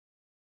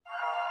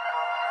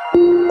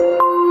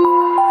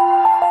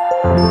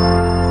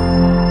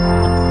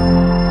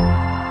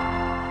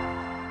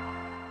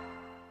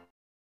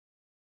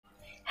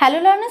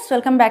Hello learners,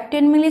 welcome back to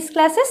English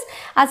classes.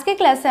 আজকে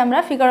ক্লাসে আমরা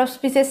ফিগার অফ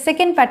স্পিচের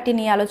সেকেন্ড পার্টটি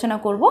নিয়ে আলোচনা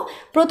করব।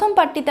 প্রথম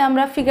পার্টটিতে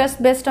আমরা ফিগার্স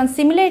বেসড অন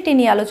সিমিলারিটি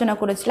নিয়ে আলোচনা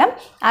করেছিলাম।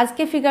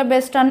 আজকে ফিগার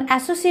বেসড অন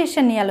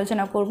অ্যাসোসিয়েশন নিয়ে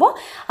আলোচনা করব।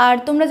 আর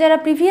তোমরা যারা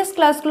প্রিভিয়াস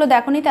ক্লাসগুলো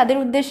দেখোনি তাদের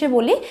উদ্দেশ্যে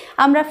বলি,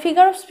 আমরা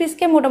ফিগার অফ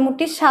স্পিচকে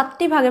মোটামুটি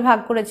 7টি ভাগে ভাগ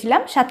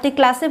করেছিলাম, 7টি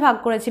ক্লাসে ভাগ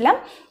করেছিলাম,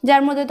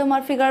 যার মধ্যে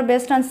তোমার figure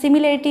based on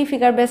similarity,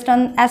 figure based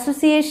on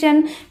association,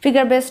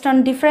 figure based on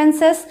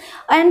differences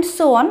and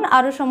so on,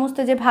 আরও সমস্ত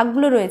যে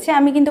ভাগগুলো রয়েছে।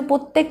 আমি কিন্তু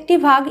প্রত্যেকটি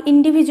ভাগ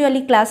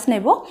ইন্ডিভিজুয়ালি ক্লাস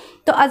নেব।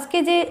 তো আজকে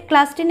যে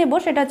ক্লাসটি নেব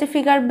সেটা হচ্ছে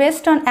ফিগার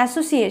বেসড অন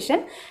অ্যাসোসিয়েশন,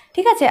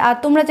 ঠিক আছে। আর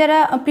তোমরা যারা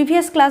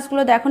প্রিভিয়াস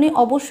ক্লাসগুলো দেখোনি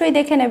অবশ্যই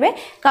দেখে নেবে,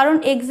 কারণ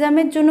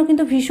এক্সামের জন্য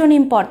কিন্তু ভীষণ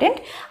ইম্পর্টেন্ট।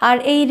 আর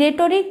এই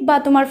রেটরিক বা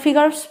তোমার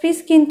ফিগার অফ স্পিচ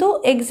কিন্তু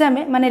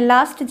এক্সামে, মানে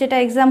লাস্ট যেটা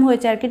এক্সাম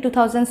হয়েছে আর কি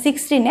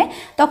 2016-এ,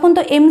 তখন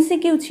তো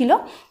এমসিকিউ ছিল।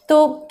 তো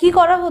কি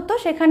করা হতো,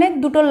 সেখানে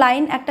দুটো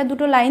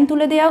লাইন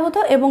তুলে দেওয়া হতো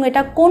এবং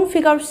এটা কোন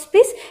ফিগার অফ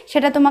স্পিচ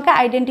সেটা তোমাকে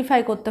আইডেন্টিফাই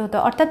করতে হতো।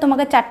 অর্থাৎ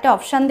তোমাকে 4টে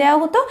অপশান দেওয়া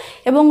হতো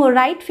এবং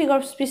রাইট ফিগার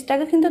অফ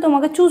স্পিচটাকে কিন্তু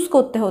তোমাকে চুজ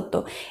করতে হতো।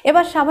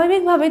 এবার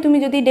স্বাভাবিকভাবে তুমি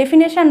যদি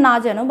ডেফিনেশন না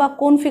জানো বা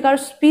কোন ফিগার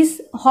অফ স্পিচ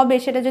হবে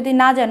সেটা যদি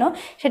না জানো,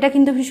 সেটা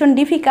কিন্তু ভীষণ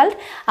ডিফিকাল্ট।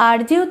 আর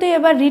যেহেতু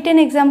এবার রিটেন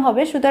এক্সাম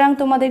হবে, সুতরাং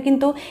তোমাদের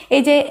কিন্তু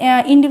এই যে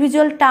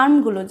ইন্ডিভিজুয়াল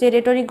টার্মগুলো, যে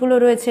রেটরিকগুলো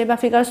রয়েছে বা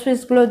ফিগার অফ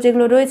স্পিচগুলো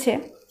যেগুলো রয়েছে,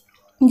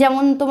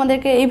 যেমন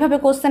তোমাদেরকে এইভাবে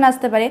কোশ্চেন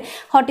আসতে পারে,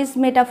 হোয়াট ইজ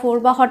মেটাফোর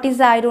বা হোয়াট ইজ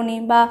আইরনি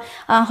বা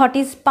হোয়াট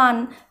ইজ পান।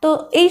 তো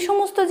এই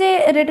সমস্ত যে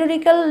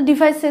রেটোরিক্যাল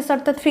ডিভাইসেস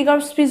অর্থাৎ ফিগার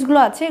অফ স্পিচগুলো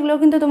আছে, এগুলো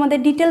কিন্তু তোমাদের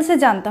ডিটেলসে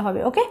জানতে হবে।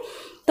 ওকে,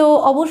 তো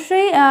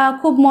অবশ্যই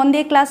খুব মন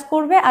দিয়ে ক্লাস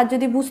করবে। আর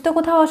যদি বুঝতে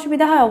কোথাও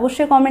অসুবিধা হয়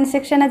অবশ্যই কমেন্ট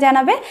সেকশানে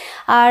জানাবে।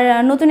 আর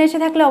নতুন এসে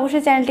থাকলে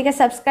অবশ্যই চ্যানেলটিকে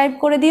সাবস্ক্রাইব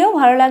করে দিও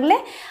ভালো লাগলে।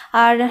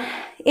 আর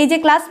এই যে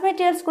ক্লাস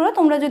মেটেরিয়ালসগুলো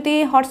তোমরা যদি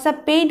হোয়াটসঅ্যাপ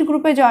পেইড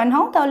গ্রুপে জয়েন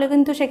হও তাহলে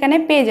কিন্তু সেখানে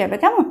পেয়ে যাবে,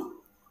 কেমন?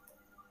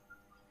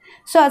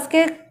 সো আজকে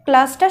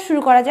ক্লাসটা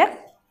শুরু করা যাক।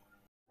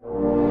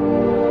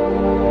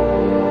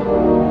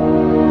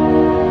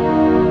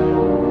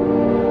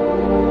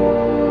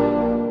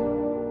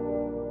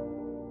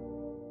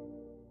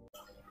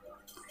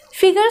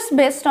 Figures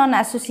based on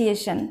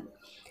association.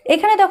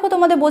 এখানে দেখো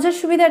তোমাদের বোঝার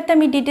সুবিধার্থে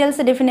আমি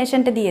ডিটেলসে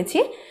ডেফিনেশনটা দিয়েছি।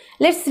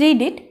 Let's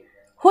read it.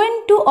 When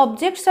two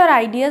objects or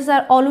ideas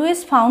are always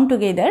found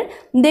together,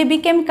 they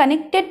become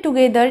connected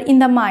together in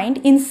the mind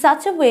in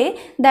such a way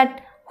that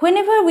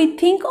whenever we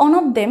think one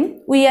of them,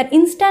 we are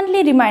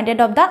instantly reminded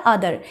of the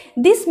other.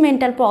 This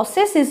mental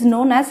process is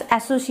known as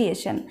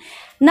association.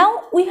 Now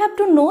we have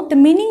to know the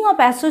meaning of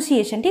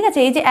association. ঠিক আছে,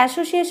 এই যে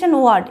association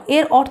word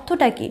এর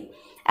অর্থটা কি?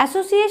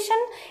 Association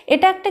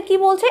এটা একটা কি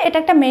বলছে, এটা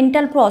একটা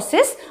mental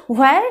process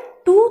where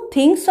two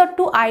things or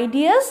two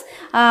ideas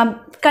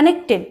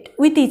connected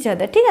with each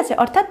other. ঠিক আছে,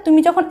 অর্থাৎ তুমি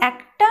যখন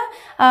একটা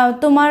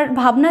তোমার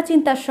ভাবনা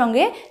চিন্তার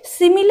সঙ্গে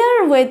সিমিলার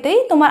ওয়েতেই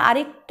তোমার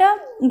আরেকটা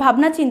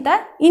ভাবনা চিন্তা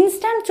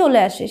ইনস্ট্যান্ট চলে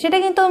আসে, সেটা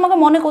কিন্তু তোমাকে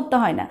মনে করতে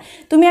হয় না।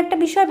 তুমি একটা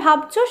বিষয়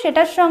ভাবছো,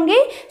 সেটার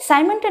সঙ্গেই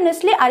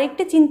সাইমেন্টেনিয়াসলি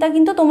আরেকটি চিন্তা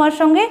কিন্তু তোমার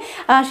সঙ্গে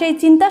সেই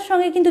চিন্তার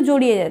সঙ্গে কিন্তু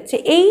জড়িয়ে যাচ্ছে।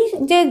 এই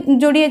যে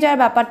জড়িয়ে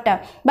যাওয়ার ব্যাপারটা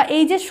বা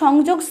এই যে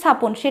সংযোগ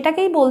স্থাপন,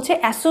 সেটাকেই বলছে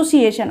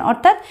অ্যাসোসিয়েশন।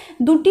 অর্থাৎ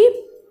দুটি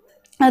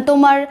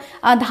তোমার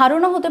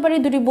ধারণা হতে পারে,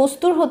 দুটি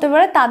বস্তুর হতে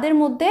পারে, তাদের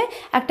মধ্যে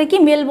একটা কি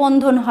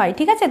মেলবন্ধন হয়,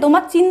 ঠিক আছে,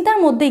 তোমার চিন্তার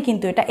মধ্যেই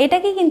কিন্তু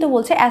এটাকেই কিন্তু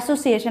বলছে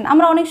অ্যাসোসিয়েশন।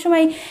 আমরা অনেক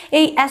সময়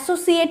এই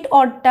অ্যাসোসিয়েট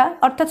ওয়ার্ডটা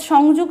অর্থাৎ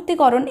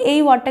সংযুক্তিকরণ এই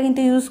ওয়ার্ডটা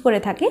কিন্তু ইউজ করে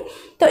থাকি।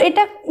 তো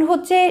এটা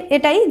হচ্ছে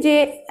এটাই যে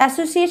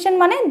অ্যাসোসিয়েশন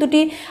মানে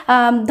দুটি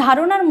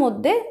ধারণার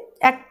মধ্যে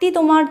একটি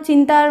তোমার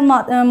চিন্তার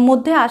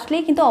মধ্যে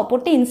আসলেই কিন্তু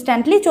অপরটি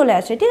ইনস্ট্যান্টলি চলে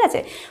আসে, ঠিক আছে।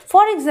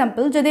 ফর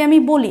এক্সাম্পল যদি আমি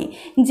বলি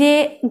যে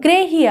গ্রে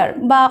হেয়ার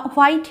বা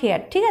হোয়াইট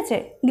হেয়ার, ঠিক আছে,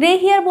 গ্রে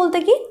হেয়ার বলতে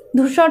কি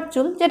ধূসর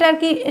চুল, যেটা আর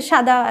কি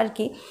সাদা আর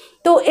কি।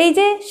 তো এই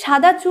যে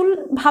সাদা চুল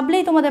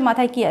ভাবলেই তোমাদের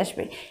মাথায় কি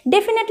আসবে?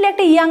 ডেফিনেটলি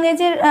একটা ইয়াং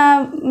এজের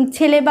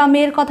ছেলে বা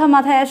মেয়ের কথা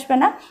মাথায় আসবে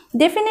না।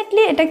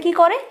 ডেফিনেটলি এটা কি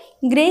করে,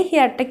 গ্রে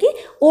হেয়ারটা কি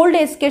ওল্ড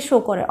এজকে শো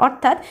করে।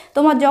 অর্থাৎ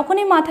তোমার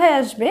যখনই মাথায়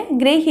আসবে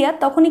গ্রে হেয়ার,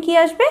 তখনই কি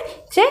আসবে,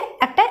 যে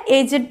একটা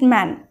এজড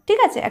ম্যান, ঠিক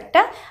আছে,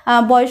 একটা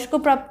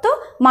বয়স্কপ্রাপ্ত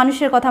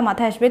মানুষের কথা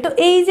মাথায় আসবে। তো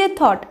এই যে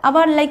থট,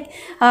 আবার লাইক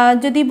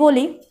যদি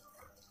বলি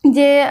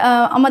যে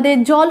আমাদের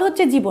জল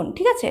হচ্ছে জীবন,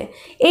 ঠিক আছে,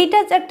 এইটা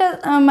একটা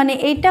মানে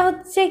এইটা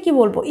হচ্ছে কি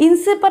বলবো,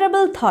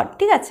 ইনসেপারেবল থট,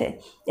 ঠিক আছে,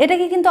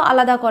 এটাকে কিন্তু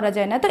আলাদা করা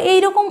যায় না। তো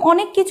এইরকম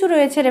অনেক কিছু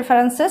রয়েছে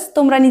রেফারেন্সেস,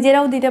 তোমরা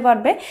নিজেরাও দিতে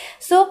পারবে।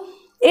 সো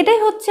এটাই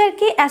হচ্ছে আর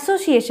কি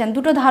অ্যাসোসিয়েশন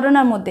দুটো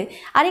ধারণার মধ্যে।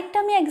 আরেকটা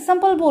আমি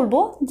এক্সাম্পল বলবো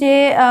যে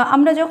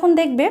আমরা যখন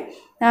দেখবে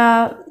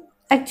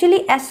অ্যাকচুয়ালি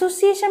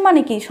অ্যাসোসিয়েশন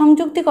মানে কি,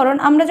 সংযুক্তিকরণ।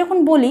 আমরা যখন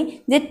বলি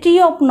যে ট্রি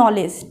অফ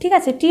নলেজ, ঠিক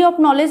আছে, ট্রি অফ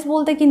নলেজ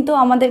বলতে কিন্তু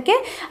আমাদেরকে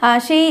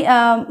সেই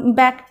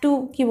ব্যাক টু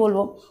কি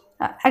বলবো,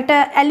 একটা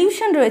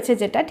অ্যালিউশন রয়েছে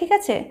যেটা, ঠিক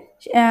আছে,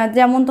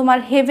 যেমন তোমার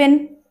হেভেন,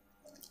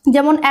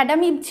 যেমন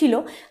অ্যাডাম ইভ ছিল,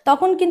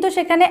 তখন কিন্তু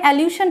সেখানে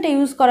অ্যালিউশনটা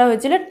ইউজ করা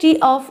হয়েছিল ট্রি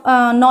অফ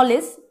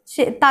নলেজ,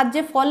 সে তার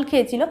যে ফল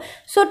খেয়েছিল।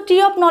 সো ট্রি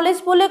অফ নলেজ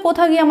বলে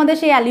কোথাও গিয়ে আমাদের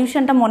সেই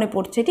অ্যালিউশনটা মনে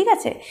পড়ছে, ঠিক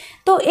আছে।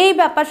 তো এই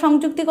ব্যাপার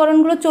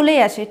সংযুক্তিকরণগুলো চলেই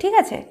আসে, ঠিক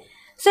আছে।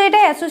 সো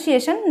এটাই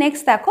অ্যাসোসিয়েশন।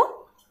 নেক্সট দেখো,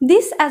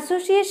 This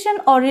association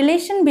or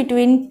relation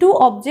between two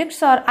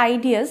objects or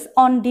ideas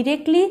on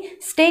directly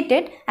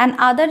stated and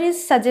other is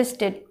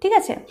suggested. ঠিক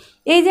আছে,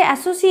 এই যে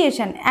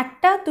অ্যাসোসিয়েশন,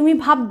 একটা তুমি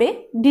ভাববে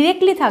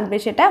ডিরেক্টলি থাকবে,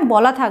 সেটা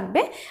বলা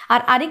থাকবে, আর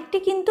আরেকটি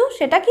কিন্তু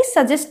সেটা কি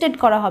সাজেস্টেড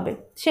করা হবে,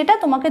 সেটা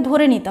তোমাকে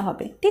ধরে নিতে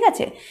হবে। ঠিক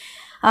আছে,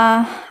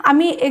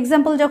 আমি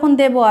এক্সাম্পল যখন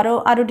দেবো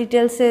আরও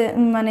ডিটেলসে,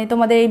 মানে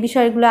তোমাদের এই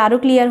বিষয়গুলো আরও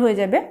ক্লিয়ার হয়ে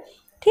যাবে।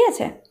 ঠিক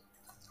আছে,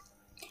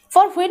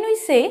 for when we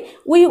say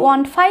we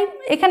want 5,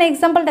 এখানে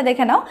এক্সাম্পলটা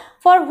দেখে নাও।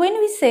 for when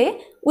we say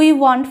we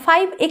want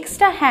 5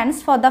 extra hands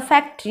for the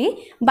factory,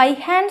 by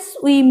hands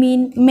we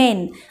mean men।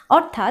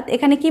 অর্থাৎ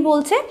এখানে কি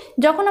বলছে,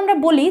 যখন আমরা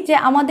বলি যে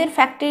আমাদের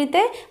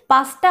ফ্যাক্টরিতে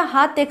 5টা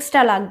হাত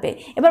এক্সট্রা লাগবে,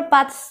 এবার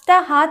 5টা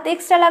হাত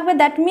এক্সট্রা লাগবে,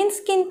 দ্যাট মিনস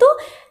কিন্তু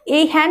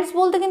এই হ্যান্ডস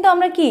বলতে কিন্তু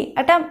আমরা কি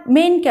একটা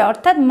মেনকে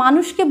অর্থাৎ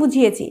মানুষকে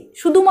বুঝিয়েছি।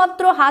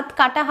 শুধুমাত্র হাত,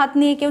 কাটা হাত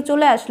নিয়ে কেউ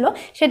চলে আসলো,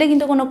 সেটা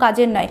কিন্তু কোনো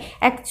কাজের নয়।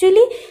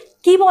 অ্যাকচুয়ালি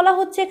কি বলা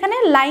হচ্ছে এখানে,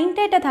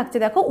 লাইনটা এটা থাকছে,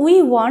 দেখো, we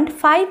want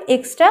 5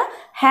 extra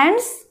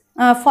hands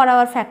for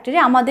our factory,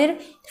 আমাদের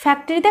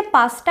ফ্যাক্টরিতে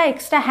 5টা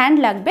এক্সট্রা হ্যান্ড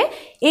লাগবে।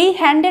 এই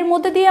হ্যান্ডের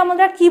মধ্যে দিয়ে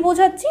আমরা কি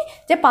বোঝাচ্ছি,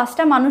 যে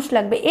 5টা মানুষ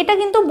লাগবে। এটা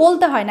কিন্তু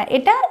বলতে হয় না,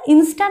 এটা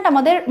ইনস্ট্যান্ট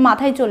আমাদের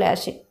মাথায় চলে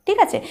আসে। ঠিক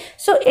আছে,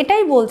 সো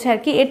এটাই বলছে আর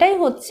কি, এটাই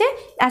হচ্ছে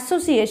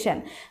অ্যাসোসিয়েশন।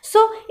 সো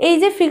এই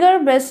যে ফিগার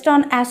বেসড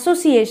অন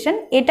অ্যাসোসিয়েশন,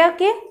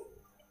 এটাকে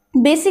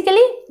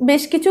বেসিক্যালি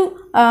বেশ কিছু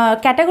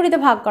ক্যাটাগরিতে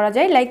ভাগ করা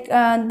যায়। Like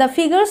the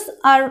figures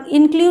are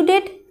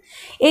included,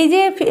 এই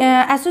যে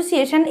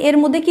অ্যাসোসিয়েশন, এর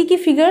মধ্যে কি কি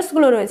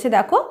ফিগার্সগুলো রয়েছে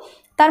দেখো,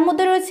 তার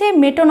মধ্যে রয়েছে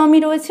মেটোনমি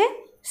রয়েছে,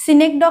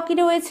 সিনেকডকি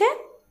রয়েছে,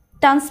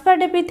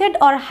 ট্রান্সফার্ড এপিথেট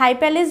অর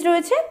হাইপ্যালেজ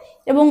রয়েছে,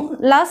 এবং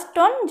লাস্ট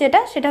অন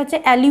সেটা হচ্ছে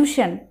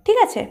অ্যালিউশন। ঠিক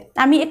আছে,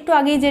 আমি একটু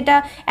আগেই যেটা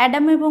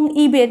অ্যাডাম এবং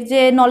ইভের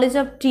যে নলেজ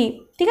অফ ট্রি,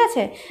 ঠিক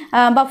আছে,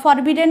 বা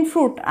ফরবিডেন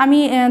ফ্রুট, আমি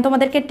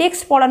তোমাদেরকে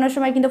টেক্সট পড়ানোর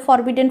সময় কিন্তু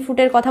ফরবিডেন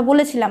ফ্রুটের কথা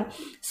বলেছিলাম।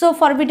 সো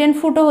ফরবিডেন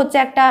ফ্রুটও হচ্ছে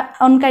একটা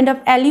অন কাইন্ড অফ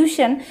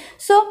অ্যালিউশন।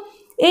 সো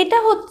এটা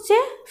হচ্ছে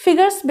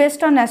figures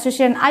based on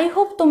association. I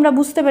hope তোমরা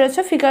বুঝতে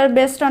পেরেছো ফিগার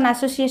বেসড অন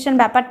অ্যাসোসিয়েশন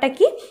ব্যাপারটা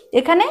কি।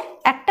 এখানে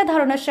একটা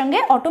ধারণার সঙ্গে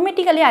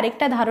অটোমেটিক্যালি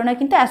আরেকটা ধারণা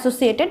কিন্তু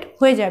অ্যাসোসিয়েটেড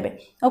হয়ে যাবে।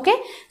 ওকে,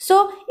 সো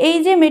এই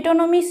যে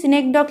মেটোনমি,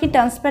 সিনেকডকি,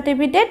 ট্রান্সফার্ড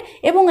এপিথেট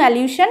এবং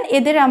অ্যালিউশন,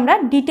 এদের আমরা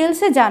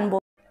ডিটেলসে জানবো।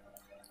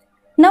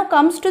 নাও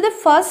comes to the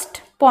first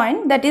point,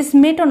 that is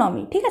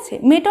মেটোনমি। ঠিক আছে,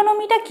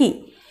 মেটোনমিটা কি?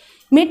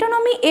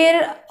 মেটোনমি এর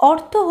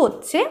অর্থ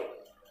হচ্ছে,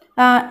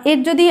 এর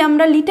যদি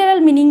আমরা লিটারাল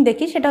মিনিং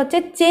দেখি, সেটা হচ্ছে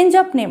চেঞ্জ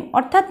অফ নেম,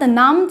 অর্থাৎ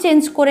নাম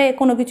চেঞ্জ করে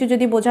কোনো কিছু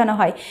যদি বোঝানো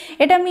হয়।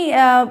 এটা আমি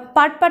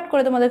পার্ট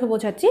করে তোমাদেরকে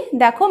বোঝাচ্ছি।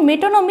 দেখো,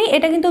 মেটোনমি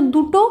এটা কিন্তু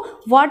দুটো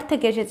ওয়ার্ড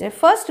থেকে এসেছে।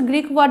 ফার্স্ট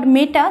গ্রিক ওয়ার্ড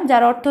মেটা,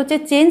 যার অর্থ হচ্ছে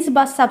চেঞ্জ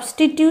বা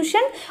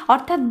সাবস্টিটিউশন,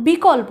 অর্থাৎ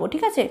বিকল্প।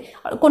 ঠিক আছে,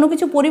 কোনো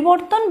কিছু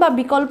পরিবর্তন বা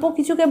বিকল্প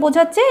কিছুকে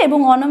বোঝাচ্ছে, এবং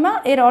অনমা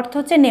এর অর্থ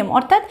হচ্ছে নেম,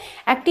 অর্থাৎ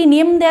একটি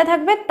নেম দেয়া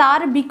থাকবে,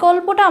 তার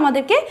বিকল্পটা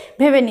আমাদেরকে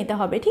ভেবে নিতে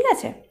হবে। ঠিক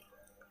আছে,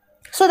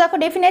 সো দেখো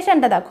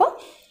ডেফিনেশনটা দেখো,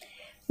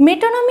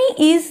 metonymy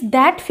is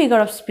that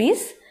figure of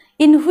speech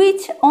in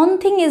which one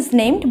thing is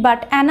named but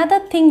another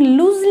thing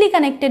loosely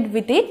connected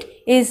with it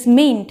is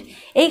meant।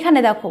 এইখানে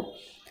দেখো,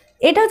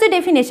 এটা হচ্ছে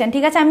ডেফিনেশন।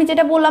 ঠিক আছে, আমি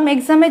যেটা বললাম,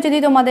 এক্সামে যদি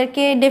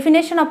তোমাদেরকে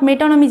ডেফিনেশন অফ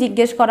মেটোনমি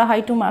জিজ্ঞেস করা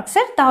হয় 2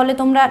 মার্কসের, তাহলে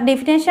তোমরা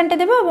ডেফিনেশনটা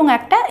দেবে এবং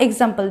একটা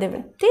এক্সাম্পল দেবে।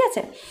 ঠিক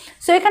আছে,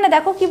 সো এখানে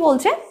দেখো কি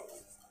বলছে,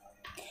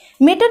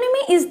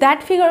 মেটোনিমি is that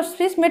figure of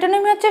speech.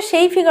 মেটোনিমি হচ্ছে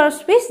সেই ফিগার অফ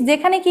স্পিচ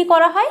যেখানে কি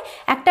করা হয়,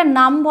 একটা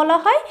নাম বলা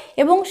হয়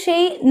এবং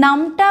সেই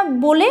নামটা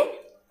বলে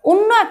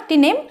অন্য একটি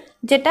নেম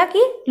যেটা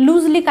কি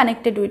লুজলি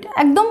কানেক্টেড উইথ,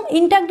 একদম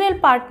ইন্টাগ্রাল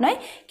পার্ট নয়,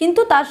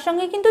 কিন্তু তার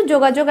সঙ্গে কিন্তু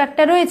যোগাযোগ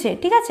একটা রয়েছে।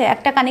 ঠিক আছে,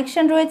 একটা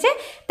কানেকশন রয়েছে,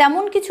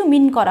 তেমন কিছু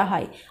মিন করা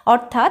হয়।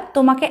 অর্থাৎ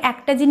তোমাকে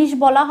একটা জিনিস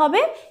বলা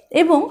হবে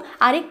এবং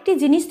আরেকটি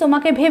জিনিস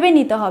তোমাকে ভেবে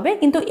নিতে হবে,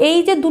 কিন্তু এই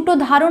যে দুটো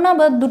ধারণা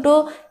বা দুটো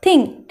থিং,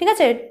 ঠিক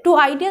আছে, 2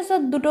 আইডিয়াস বা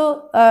দুটো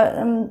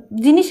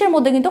জিনিসের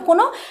মধ্যে কিন্তু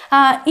কোনো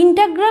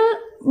ইন্টাগ্রাল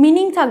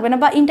মিনিং থাকবে না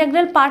বা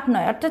ইন্টাগ্রাল পার্ট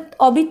নয়, অর্থাৎ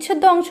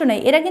অবিচ্ছেদ্য অংশ নেই,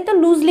 এরা কিন্তু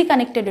লুজলি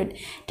কানেক্টেড উইথ।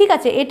 ঠিক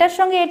আছে, এটার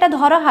সঙ্গে এটা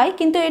ধরা হয়,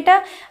 কিন্তু এটা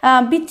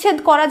বিচ্ছেদ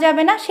করা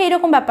যাবে না, সেই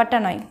রকম ব্যাপারটা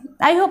নয়।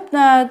 আই হোপ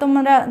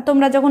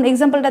তোমরা যখন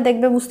এক্সাম্পলটা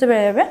দেখবে বুঝতে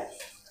পেরে যাবে।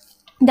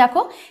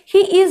 দেখো,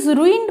 he is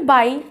ruined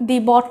by the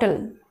bottle.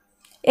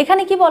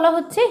 এখানে কি বলা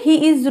হচ্ছে, he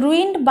is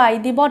ruined by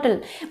the bottle,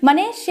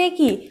 মানে সে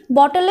কি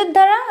বটলের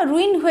দ্বারা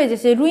রুইন হয়ে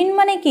যাচ্ছে। রুইন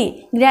মানে কি,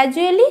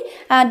 গ্র্যাজুয়ালি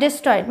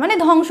ডিস্ট্রয়েড, মানে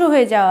ধ্বংস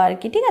হয়ে যাওয়া আর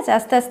কি। ঠিক আছে,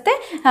 আস্তে আস্তে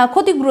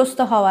ক্ষতিগ্রস্ত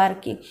হওয়া আর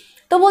কি।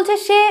 তো বলছে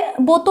সে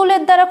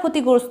বোতলের দ্বারা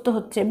ক্ষতিগ্রস্ত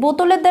হচ্ছে।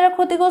 বোতলের দ্বারা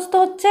ক্ষতিগ্রস্ত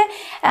হচ্ছে,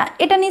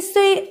 এটা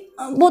নিশ্চয়ই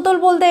বোতল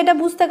বলতে এটা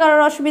বুঝতে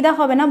কারোর অসুবিধা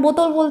হবে না।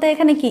 বোতল বলতে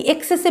এখানে কি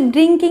এক্সেসিভ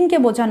ড্রিঙ্কিংকে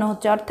বোঝানো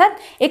হচ্ছে, অর্থাৎ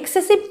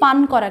এক্সেসিভ পান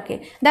করাকে।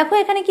 দেখো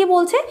এখানে কি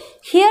বলছে,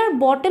 here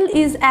bottle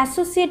is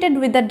associated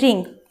with the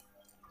drink,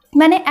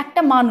 মানে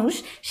একটা মানুষ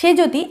সে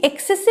যদি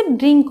এক্সেসিভ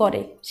ড্রিঙ্ক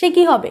করে সে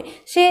কি হবে,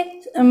 সে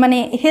মানে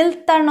হেলথ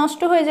তার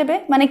নষ্ট হয়ে যাবে,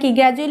 মানে কি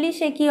গ্র্যাজুয়ালি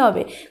সে কি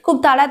হবে, খুব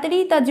তাড়াতাড়ি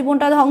তার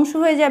জীবনটা ধ্বংস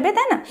হয়ে যাবে,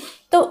 তাই না?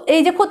 তো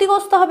এই যে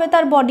ক্ষতিগ্রস্ত হবে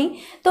তার বডি,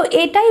 তো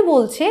এটাই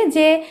বলছে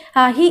যে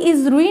he is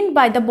ruined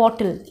by the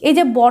bottle. এই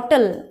যে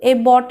বটল, এই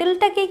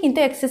বটলটাকেই কিন্তু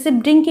এক্সেসিভ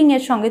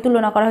ড্রিঙ্কিংয়ের সঙ্গে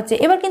তুলনা করা হচ্ছে।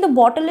 এবার কিন্তু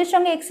বটলের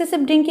সঙ্গে এক্সেসিভ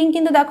ড্রিঙ্কিং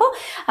কিন্তু দেখো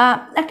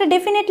একটা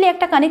ডেফিনেটলি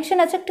একটা কানেকশন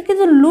আছে, একটা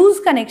কিন্তু লুজ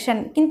কানেকশন,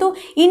 কিন্তু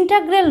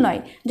ইন্টাগ্রাল নয়।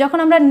 যখন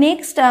আমরা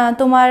নেক্সট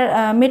তোমার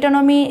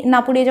মেটোনমি না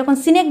পড়িয়ে যখন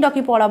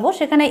সিনেকডকি পড়াবো,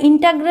 সেখানে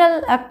ইন্টাগ্রাল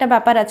একটা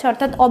ব্যাপার আছে,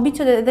 অর্থাৎ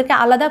অবিচ্ছেদ্য, এদেরকে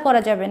আলাদা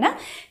করা যাবে না,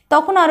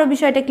 তখন আরও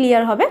বিষয়টা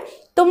ক্লিয়ার হবে।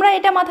 তোমরা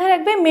এটা মাথায়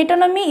রাখবে,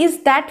 মেটোনমি ইজ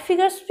দ্যাট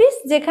ফিগার স্পিচ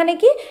যেখানে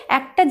কি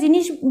একটা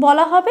জিনিস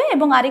বলা হবে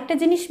এবং আরেকটা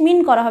জিনিস মিন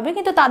করা হবে,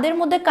 কিন্তু তাদের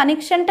মধ্যে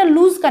কানেকশনটা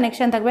লুজ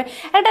কানেকশন থাকবে,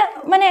 একটা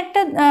মানে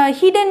একটা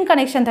হিডেন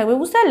কানেকশন থাকবে,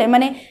 বুঝতে পারলে?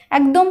 মানে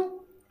একদম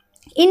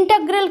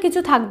ইন্টাগ্রাল কিছু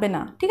থাকবে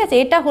না, ঠিক আছে?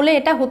 এটা হলে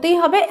এটা হতেই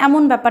হবে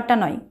এমন ব্যাপারটা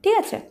নয়, ঠিক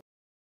আছে?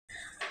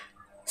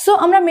 সো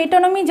আমরা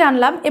মেটোনমি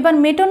জানলাম। এবার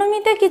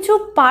মেটোনমিতে কিছু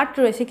পার্ট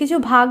রয়েছে, কিছু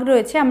ভাগ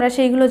রয়েছে, আমরা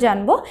সেইগুলো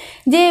জানবো,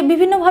 যে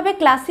বিভিন্নভাবে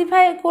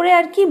ক্লাসিফাই করে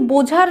আর কি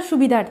বোঝার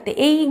সুবিধার্থে।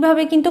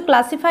 এইভাবে কিন্তু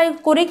ক্লাসিফাই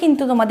করে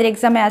কিন্তু তোমাদের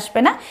এক্সামে আসবে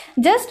না,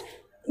 জাস্ট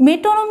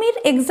মেটোনমির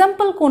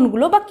এক্সাম্পল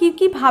কোনগুলো বা কী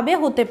কীভাবে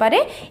হতে পারে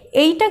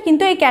এইটা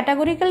কিন্তু এই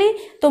ক্যাটাগরিক্যালি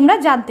তোমরা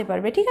জানতে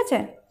পারবে, ঠিক আছে?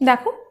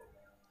 দেখো,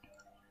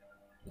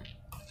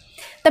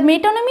 the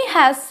মেটোনমি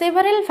has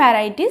several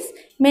varieties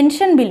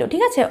mention below,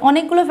 ঠিক আছে?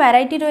 অনেকগুলো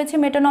ভ্যারাইটি রয়েছে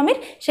মেটোনমির,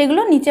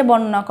 সেগুলো নিচে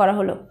বর্ণনা করা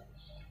হলো।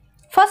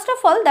 ফার্স্ট অফ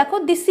অল দেখো,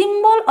 দি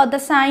symbol or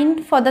the sign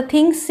for the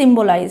things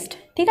symbolised,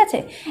 ঠিক আছে?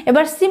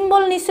 এবার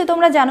সিম্বল নিশ্চয়ই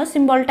তোমরা জানো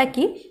সিম্বলটা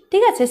কি,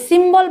 ঠিক আছে?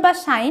 সিম্বল বা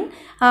সাইন,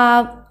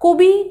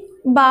 কবি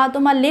বা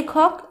তোমার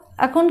লেখক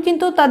এখন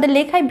কিন্তু তাদের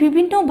লেখায়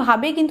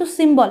বিভিন্নভাবে কিন্তু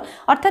সিম্বল,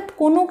 অর্থাৎ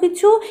কোনো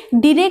কিছু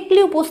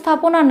ডিরেক্টলি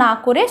উপস্থাপনা না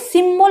করে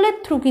সিম্বলের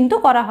থ্রু কিন্তু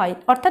করা হয়,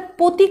 অর্থাৎ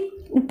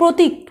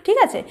প্রতীক, ঠিক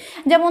আছে?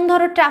 যেমন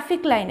ধরো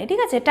ট্রাফিক লাইনে,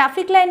 ঠিক আছে?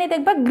 ট্রাফিক লাইনে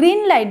দেখবা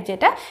গ্রিন লাইট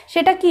যেটা,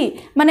 সেটা কি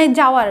মানে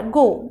যাওয়ার,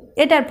 গো,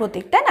 এটার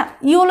প্রতীক, তাই না?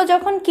 ইয়েলো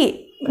যখন কি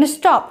মানে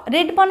স্টপ,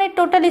 রেড মানে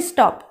টোটালি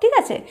স্টপ, ঠিক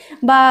আছে?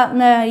 বা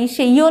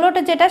সেই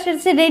ইয়েলোটা যেটা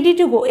সেটা রেডি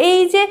টু গো। এই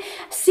যে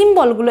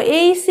সিম্বলগুলো,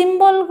 এই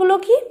সিম্বলগুলো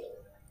কি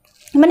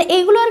মানে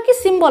এইগুলো আর কি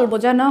সিম্বল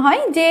বোঝানো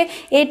হয়, যে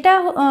এটা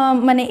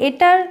মানে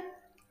এটার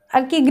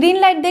আর কি গ্রিন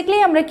লাইট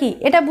দেখলেই আমরা কি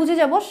এটা বুঝে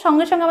যাব,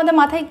 সঙ্গে সঙ্গে আমাদের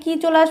মাথায় কি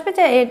চলে আসবে,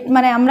 যে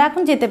মানে আমরা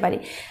এখন যেতে পারি।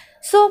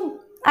 সো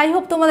আই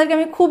হোপ তোমাদেরকে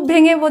আমি খুব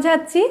ভেঙে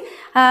বোঝাচ্ছি,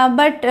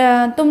 বাট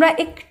তোমরা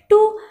একটু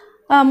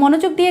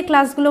মনোযোগ দিয়ে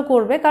ক্লাসগুলো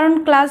করবে, কারণ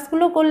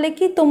ক্লাসগুলো করলে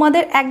কি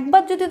তোমাদের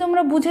একবার যদি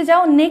তোমরা বুঝে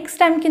যাও, নেক্সট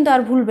টাইম কিন্তু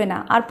আর ভুলবে না।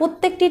 আর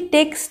প্রত্যেকটি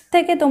টেক্সট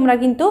থেকে তোমরা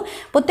কিন্তু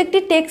প্রত্যেকটি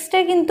টেক্সটে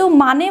কিন্তু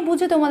মানে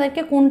বুঝে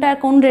তোমাদেরকে কোনটা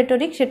কোন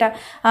রেটরিক সেটা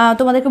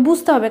তোমাদেরকে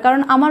বুঝতে হবে,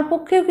 কারণ আমার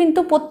পক্ষেও কিন্তু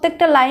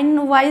প্রত্যেকটা লাইন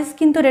ওয়াইজ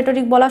কিন্তু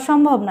রেটরিক বলা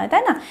সম্ভব নয়,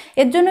 তাই না?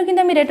 এর জন্য কিন্তু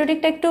আমি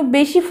রেটরিকটা একটু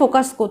বেশি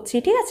ফোকাস করছি,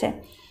 ঠিক আছে?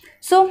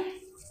 সো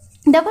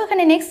দেখো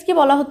এখানে নেক্সট কি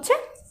বলা হচ্ছে।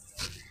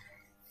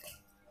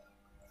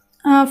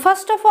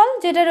 ফার্স্ট অফ অল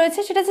যেটা রয়েছে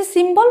সেটা হচ্ছে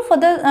symbol for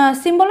the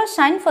symbol R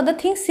sign for the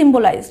things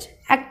symbolised.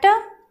 একটা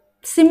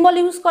সিম্বল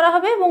ইউজ করা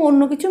হবে এবং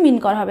অন্য কিছু মিন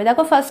করা হবে।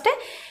 দেখো ফার্স্টে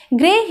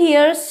grey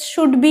here's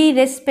should be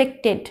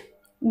respected,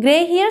 grey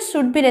here's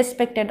should be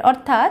respected,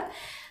 অর্থাৎ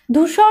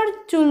ধূসর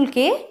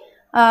চুলকে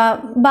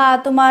বা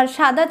তোমার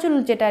সাদা চুল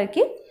যেটা আর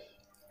কি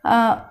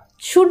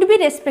শুড বি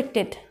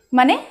রেসপেক্টেড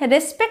মানে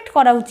রেসপেক্ট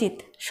করা উচিত,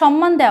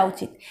 সম্মান দেওয়া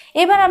উচিত।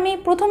 এবার আমি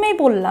প্রথমেই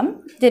বললাম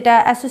যেটা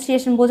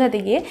অ্যাসোসিয়েশন বোঝাতে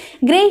গিয়ে,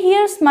 গ্রে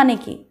হেয়ার্স মানে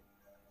কি,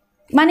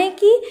 মানে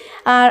কি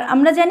আর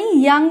আমরা জানি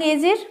ইয়াং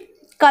এজের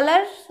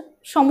কালার,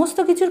 সমস্ত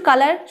কিছুর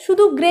কালার,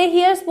 শুধু গ্রে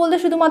হেয়ার্স বলতে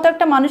শুধুমাত্র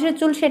একটা মানুষের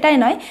চুল সেটাই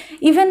নয়।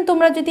 ইভেন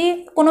তোমরা যদি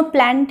কোনো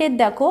প্ল্যান্টের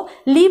দেখো,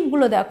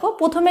 লিভগুলো দেখো,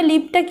 প্রথমে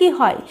লিভটা কি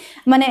হয়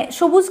মানে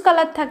সবুজ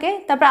কালার থাকে,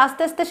 তারপর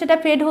আস্তে আস্তে সেটা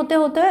ফেড হতে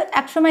হতে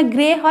একসময়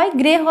গ্রে হয়,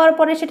 গ্রে হওয়ার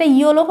পরে সেটা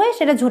ইয়েলো হয়ে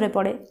সেটা ঝরে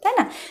পড়ে, তাই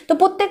না? তো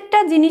প্রত্যেকটা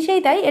জিনিসেই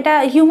তাই, এটা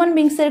হিউম্যান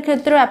বিংসের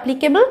ক্ষেত্রেও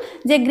অ্যাপ্লিকেবল,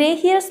 যে গ্রে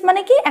হেয়ার্স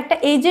মানে কি একটা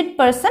এজেড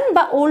পারসন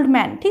বা ওল্ড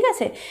ম্যান, ঠিক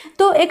আছে?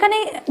 তো এখানে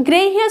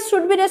grey here's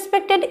should be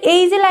respected,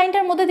 এই যে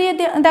লাইনটার মধ্যে দিয়ে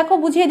দেখো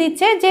বুঝিয়ে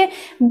দিচ্ছে যে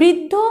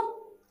বৃদ্ধ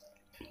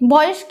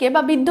বয়সকে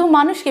বা বৃদ্ধ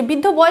মানুষকে,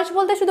 বৃদ্ধ বয়স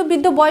বলতে শুধু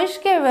বৃদ্ধ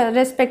বয়সকে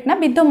রেসপেক্ট না,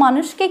 বৃদ্ধ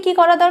মানুষকে কি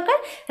করা দরকার,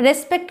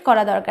 রেসপেক্ট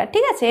করা দরকার,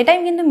 ঠিক আছে? এটাই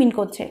কিন্তু মিন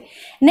করছে।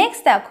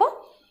 নেক্সট দেখো,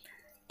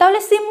 তাহলে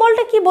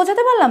সিম্বলটা কি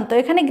বোঝাতে পারলাম তো,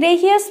 এখানে গ্রে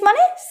হেয়ার্স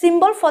মানে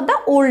symbol for the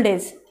old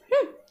age.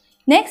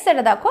 Next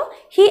এটা দেখো,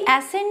 হি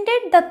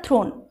অ্যাসেন্ডেড the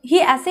thrown, he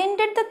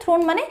অ্যাসেন্ডেড the thrown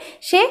মানে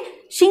সে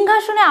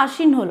সিংহাসনে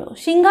আসীন হলো।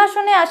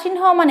 সিংহাসনে আসীন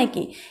হওয়া মানে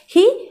কি,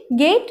 he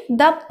get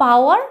the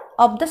power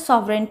of the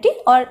sovereignty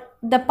or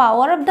the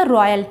power of the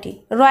royalty,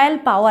 royal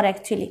power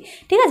actually,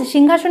 ঠিক আছে?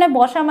 সিংহাসনে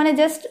বসা মানে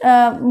জাস্ট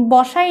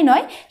বসাই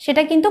নয়,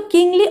 সেটা কিন্তু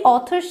কিংলি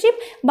অথরশিপ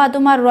বা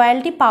তোমার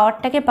রয়্যালটি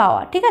পাওয়ারটাকে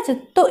পাওয়া, ঠিক আছে?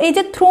 তো এই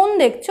যে থ্রোন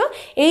দেখছো,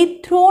 এই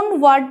থ্রোন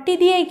ওয়ার্ডটি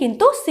দিয়েই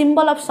কিন্তু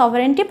সিম্বল অফ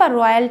সভারেন্টি বা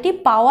রয়্যালটি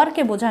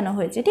পাওয়ারকে বোঝানো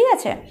হয়েছে, ঠিক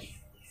আছে?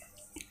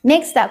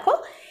 নেক্সট দেখো,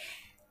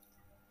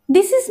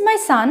 this is my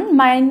San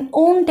mine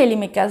on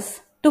Telemachus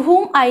two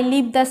hmm I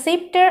live the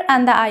sceptre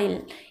and the আইল।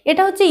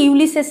 এটা হচ্ছে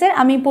ইউলিসেসের,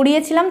 আমি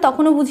পড়িয়েছিলাম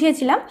তখনও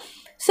বুঝিয়েছিলাম।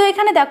 সো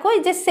এখানে দেখো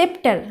এই যে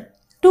sceptre,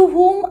 two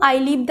hmm I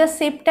live the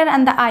sceptre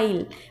and the আইল,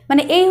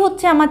 মানে এই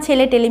হচ্ছে আমার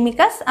ছেলে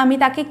টেলিমিকাস, আমি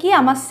তাকে কি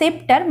আমার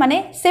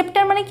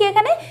সেপ্টার মানে কি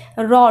এখানে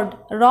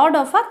রড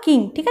অফ আ কিং,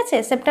 ঠিক আছে,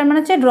 সেপ্টার মানে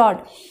হচ্ছে রড,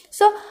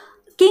 সো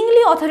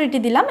কিংলি অথরিটি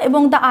দিলাম,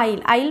 এবং দ্য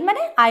আইল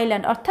মানে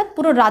আইল্যান্ড অর্থাৎ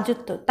পুরো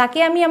রাজত্ব, তাকে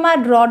আমি আমার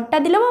রডটা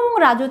দিলাম এবং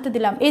রাজত্ব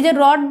দিলাম। এই যে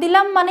রড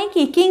দিলাম মানে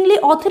কি কিংলি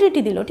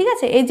অথরিটি দিল, ঠিক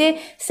আছে। এই যে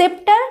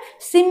sceptre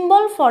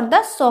symbol for the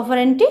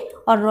sovereignty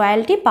or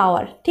royalty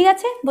পাওয়ার, ঠিক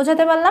আছে,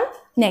 বোঝাতে পারলাম।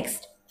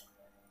 নেক্সট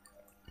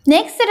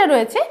যেটা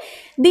রয়েছে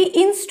দি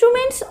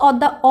instruments or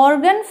the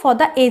organ for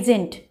the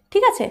agent,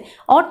 ঠিক আছে,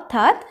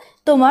 অর্থাৎ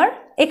তোমার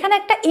এখানে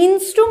একটা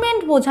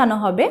ইনস্ট্রুমেন্ট বোঝানো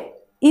হবে,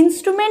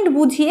 ইনস্ট্রুমেন্ট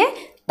বুঝিয়ে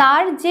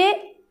তার যে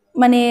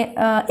মানে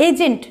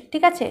এজেন্ট,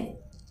 ঠিক আছে,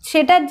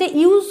 সেটার যে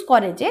ইউজ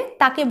করে যে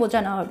তাকে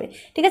বোঝানো হবে,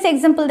 ঠিক আছে।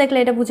 এক্সাম্পল দেখলে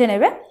এটা বুঝে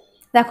নেবে।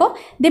 দেখো,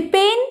 the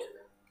pen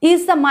is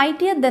the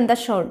মাইটিয়ার then the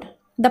শর্ড,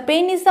 the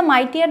pen is the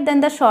মাইটিয়ার then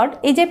the শর্ড,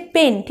 এই যে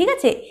পেন, ঠিক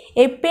আছে,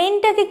 এই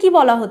পেনটাকে কি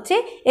বলা হচ্ছে,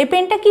 এই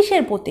পেনটা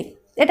কিসের প্রতীক,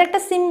 এটা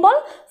একটা সিম্বল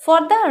ফর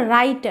দ্য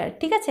রাইটার,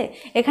 ঠিক আছে।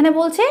 এখানে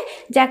বলছে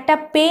যে একটা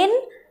পেন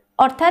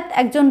অর্থাৎ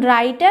একজন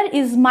রাইটার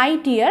ইজ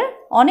মাইটিয়ার,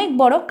 অনেক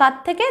বড়, কার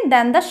থেকে,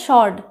 দেন দ্য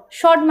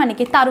শর্ড মানে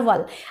কি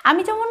তারওয়াল।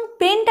 আমি যেমন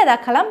পেনটা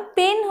দেখালাম,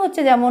 পেন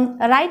হচ্ছে যেমন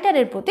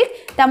রাইটারের প্রতীক,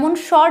 তেমন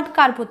শর্ড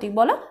কার প্রতীক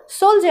বলো,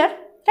 সোলজার,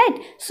 রাইট।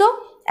 সো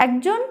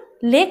একজন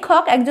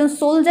লেখক একজন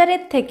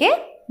সোলজারের থেকে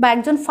বা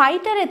একজন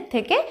ফাইটারের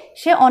থেকে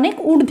সে অনেক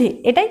ঊর্ধ্বে,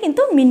 এটাই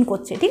কিন্তু মিন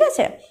করছে, ঠিক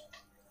আছে।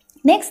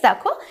 নেক্সট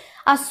দেখো,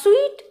 আ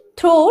সুইট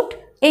থ্রোট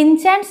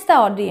এনচ্যান্টস দ্য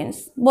অডিয়েন্স,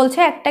 বলছে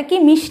একটা কি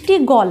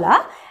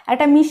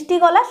মিষ্টি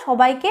গলা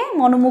সবাইকে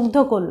মনোমুগ্ধ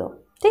করলো,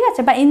 ঠিক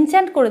আছে, বা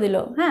এনচ্যান্ট করে দিল,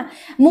 হ্যাঁ,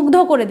 মুগ্ধ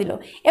করে দিল।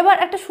 এবার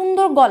একটা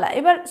সুন্দর গলা,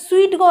 এবার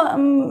সুইট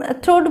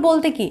থ্রোট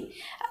বলতে কি,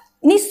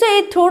 নিশ্চয়ই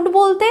এই থ্রোট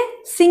বলতে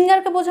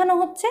সিঙ্গারকে বোঝানো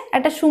হচ্ছে,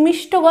 একটা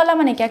সুমিষ্ট গলা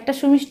মানে কি, একটা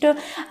সুমিষ্ট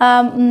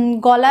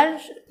গলার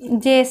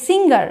যে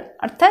সিঙ্গার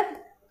অর্থাৎ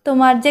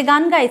তোমার যে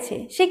গান গাইছে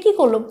সে কি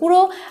করলো, পুরো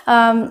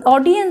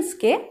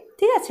অডিয়েন্সকে,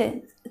 ঠিক আছে,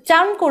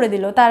 চার্ম করে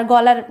দিল তার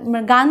গলার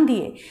গান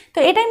দিয়ে, তো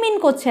এটাই মিন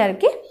করছে আর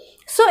কি।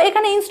 সো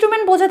এখানে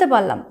ইনস্ট্রুমেন্ট বোঝাতে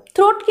পারলাম,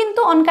 থ্রোট কিন্তু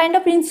অন কাইন্ড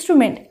অফ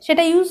ইনস্ট্রুমেন্ট,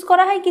 সেটা ইউজ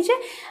করা হয় কিসে,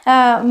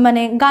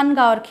 মানে গান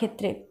গাওয়ার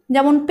ক্ষেত্রে,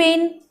 যেমন পেন,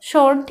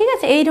 শর্ড, ঠিক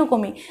আছে,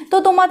 এইরকমই। তো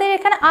তোমাদের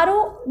এখানে আরও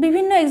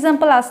বিভিন্ন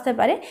এক্সাম্পল আসতে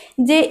পারে,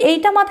 যে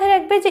এইটা মাথায়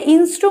রাখবে যে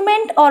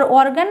instrument or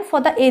organ for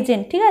the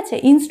agent, ঠিক আছে,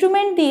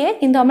 ইনস্ট্রুমেন্ট দিয়ে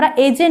কিন্তু আমরা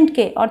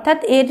এজেন্টকে অর্থাৎ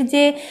এর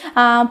যে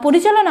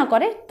পরিচালনা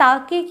করে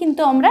তাকে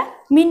কিন্তু আমরা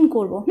মিন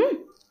করব।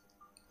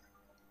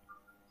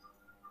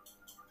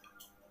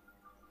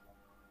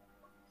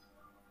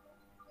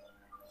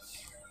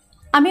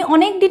 আমি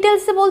অনেক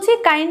ডিটেলসে বলছি,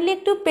 কাইন্ডলি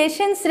একটু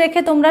পেশেন্স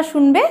রেখে তোমরা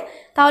শুনবে,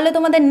 তাহলে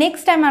তোমাদের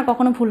নেক্সট টাইম আর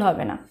কখনো ভুল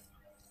হবে না।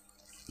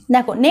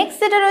 দেখো, নেক্সট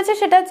যেটা রয়েছে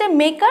সেটা হচ্ছে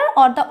maker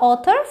or the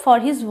author for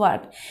his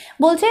work,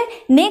 বলছে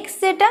নেক্সট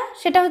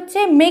সেটা হচ্ছে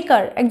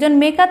মেকার, একজন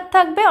মেকার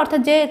থাকবে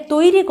অর্থাৎ যে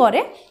তৈরি করে,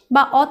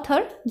 বা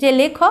অথর যে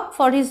লেখক,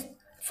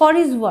 ফর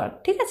হিজ ওয়ার্ক,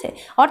 ঠিক আছে,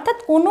 অর্থাৎ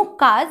কোনো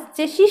কাজ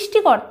যে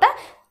সৃষ্টিকর্তা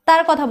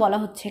তার কথা বলা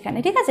হচ্ছে এখানে,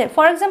 ঠিক আছে।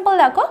 ফর এক্সাম্পল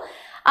দেখো,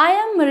 আই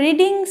অ্যাম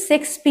রিডিং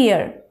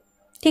শেক্সপিয়ার,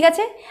 ঠিক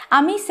আছে,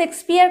 আমি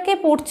শেক্সপিয়ারকে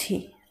পড়ছি,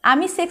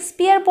 আমি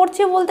শেক্সপিয়ার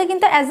পড়ছি বলতে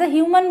কিন্তু অ্যাজ এ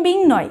হিউম্যান বিং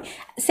নয়,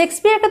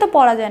 শেক্সপিয়ারকে তো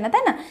পড়া যায় না,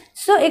 তাই না।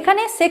 সো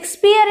এখানে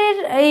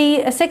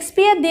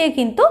শেক্সপিয়ার দিয়ে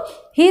কিন্তু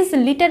হিজ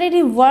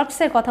লিটারেরি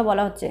ওয়ার্কসের কথা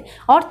বলা হচ্ছে,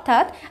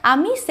 অর্থাৎ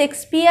আমি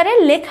শেক্সপিয়ারের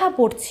লেখা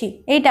পড়ছি,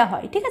 এইটা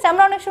হয়, ঠিক আছে।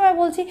 আমরা অনেক সময়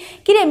বলছি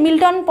কিরে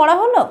মিল্টন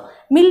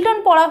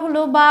পড়া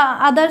হলো বা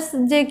আদার্স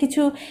যে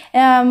কিছু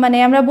মানে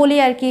আমরা বলি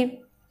আর কি,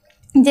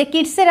 যে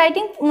কিডসের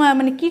রাইটিং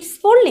মানে কিডস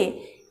পড়লি,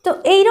 তো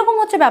এইরকম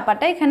হচ্ছে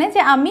ব্যাপারটা এখানে,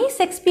 যে আমি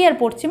শেক্সপিয়ার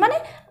পড়ছি মানে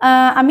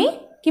আমি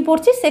কি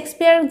পড়ছি,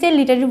 শেক্সপিয়ার যে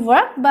লিটারি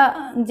ওয়ার্ক বা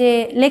যে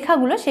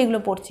লেখাগুলো সেগুলো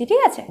পড়ছি,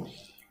 ঠিক আছে।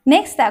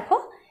 নেক্সট দেখো,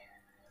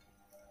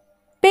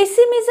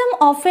 pessimism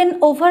of N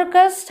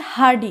overcast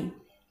hardy,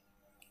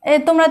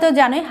 তোমরা তো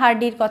জানোই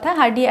হার্ডির কথা,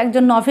 হার্ডি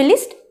একজন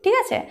নভেলিস্ট, ঠিক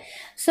আছে।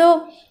 সো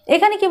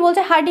এখানে কি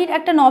বলছে, হার্ডির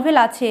একটা নভেল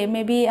আছে,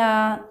 মেবি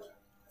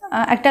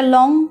একটা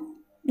লং,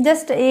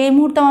 জাস্ট এই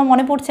মুহূর্তে আমার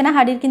মনে পড়ছে না,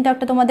 হার্ডির কিন্তু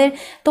একটা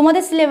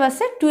তোমাদের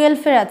সিলেবাসে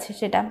 12-এর আছে,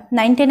 সেটা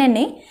 9-10-এর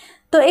নেই।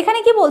 তো এখানে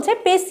কি বলছে,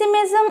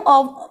 pessimism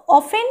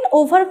of N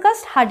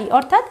overcast hardy,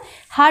 অর্থাৎ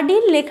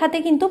হার্ডির লেখাতে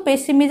কিন্তু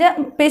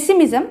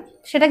পেসিমিজম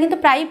সেটা কিন্তু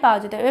প্রায়ই পাওয়া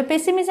যেত।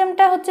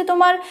 পেসিমিজমটা হচ্ছে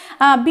তোমার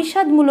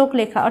বিষাদমূলক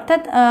লেখা,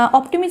 অর্থাৎ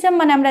অপটিমিজম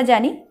মানে আমরা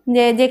জানি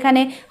যে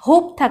যেখানে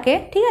হোপ থাকে,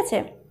 ঠিক আছে,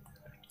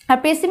 আর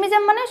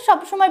পেসিমিজম মানে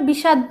সবসময়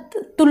বিষাদ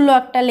তুল্য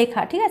একটা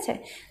লেখা, ঠিক আছে,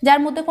 যার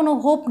মধ্যে কোনো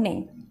হোপ নেই,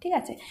 ঠিক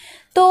আছে।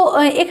 তো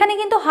এখানে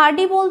কিন্তু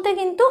হার্ডি বলতে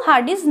কিন্তু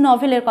হার্ডিজ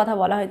নভেলের কথা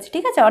বলা হয়েছে,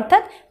 ঠিক আছে,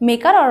 অর্থাৎ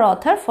maker or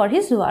author for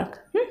his work.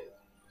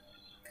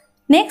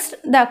 Next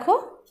দেখো,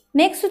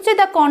 নেক্সট হচ্ছে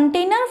the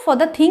container for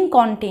the thing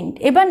content.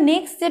 এবার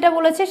নেক্সট যেটা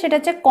বলেছে সেটা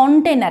হচ্ছে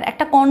কন্টেনার,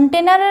 একটা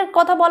কন্টেনারের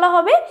কথা বলা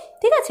হবে,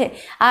 ঠিক আছে,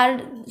 আর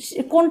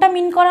কোনটা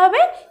মিন করা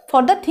হবে,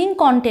 ফর দ্য থিং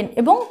কন্টেন্ট,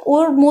 এবং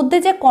ওর মধ্যে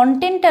যে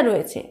কন্টেন্টটা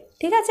রয়েছে,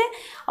 ঠিক আছে,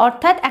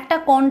 অর্থাৎ একটা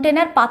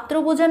কন্টেনার পাত্র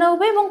বোঝানো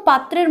হবে এবং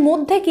পাত্রের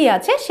মধ্যে কি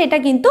আছে সেটা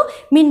কিন্তু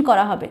মিন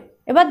করা হবে।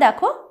 এবার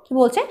দেখো কি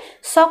বলছে,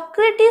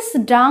 Socrates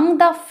drank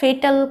the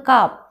fatal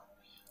cup,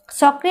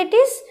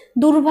 Socrates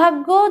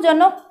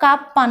দুর্ভাগ্যজনক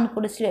কাপ পান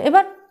করেছিল।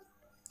 এবার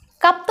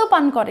কাপ তো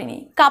পান করেনি,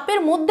 কাপের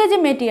মধ্যে যে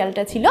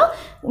মেটেরিয়ালটা ছিল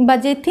বা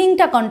যে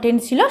থিংটা কন্টেন্ট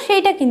ছিল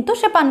সেইটা কিন্তু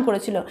সে পান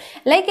করেছিল।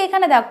 লাইক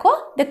এখানে দেখো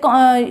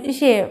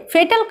সে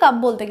ফেটাল কাপ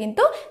বলতে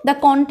কিন্তু the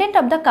content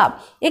of the cup,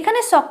 এখানে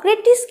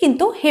সক্রেটিস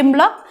কিন্তু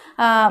হেমলক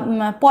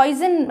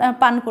পয়জন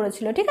পান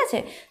করেছিল, ঠিক আছে।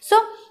 সো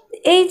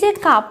এই যে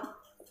কাপ,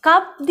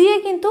 কাপ দিয়ে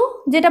কিন্তু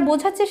যেটা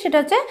বোঝাচ্ছে সেটা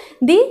হচ্ছে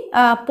দি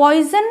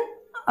পয়জন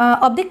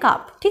অফ দি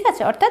কাপ, ঠিক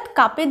আছে, অর্থাৎ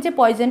কাপের যে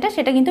পয়জনটা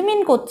সেটা কিন্তু মিন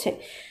করছে।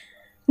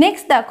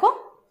 নেক্সট দেখো,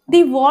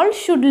 the world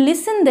should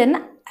listen then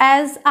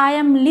as I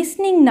am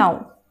listening নাও।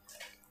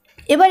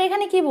 এবার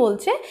এখানে কি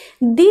বলছে,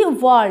 the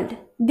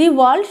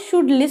world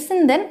should listen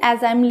then as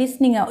I am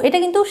listening নাও। এটা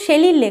কিন্তু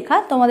শেলির লেখা,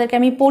 তোমাদেরকে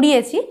আমি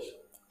পড়িয়েছি,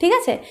 ঠিক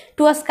আছে,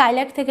 টু আ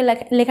স্কাইলাইট থেকে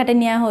লেখাটা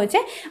নেওয়া হয়েছে।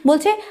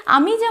 বলছে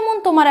আমি যেমন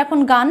তোমার এখন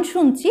গান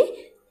শুনছি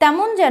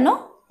তেমন যেন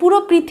পুরো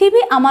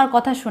পৃথিবী আমার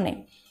কথা শুনে।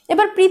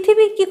 এবার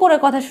পৃথিবী কি করে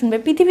কথা শুনবে?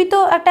 পৃথিবী তো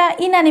একটা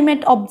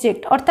ইনঅ্যানিমেট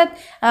অবজেক্ট, অর্থাৎ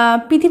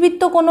পৃথিবীর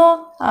তো কোনো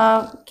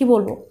কি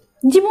বলবো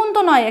জীবন্ত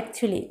নয়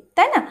অ্যাকচুয়ালি,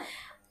 তাই না?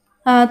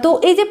 তো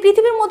এই যে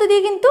পৃথিবীর মধ্যে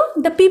দিয়ে কিন্তু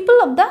the people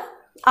of the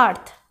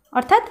earth,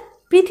 অর্থাৎ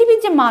পৃথিবীর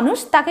যে মানুষ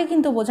তাকে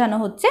কিন্তু বোঝানো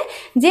হচ্ছে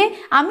যে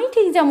আমি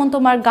ঠিক যেমন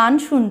তোমার গান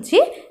শুনছি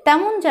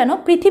তেমন যেন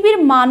পৃথিবীর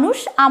মানুষ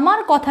আমার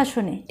কথা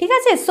শুনে, ঠিক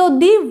আছে। সো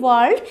দি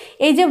ওয়ার্ল্ড,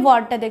 এই যে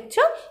ওয়ার্ডটা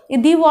দেখছো,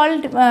 দি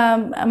ওয়ার্ল্ড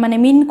মানে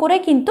মিন করে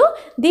কিন্তু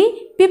the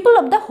people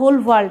of the whole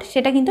world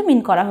সেটা কিন্তু মিন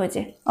করা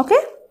হয়েছে। ওকে,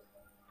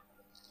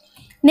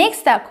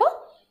 নেক্সট দেখো,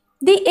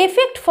 দি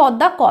effect for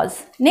the cause.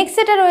 Next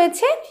এটা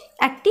রয়েছে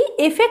একটি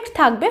এফেক্ট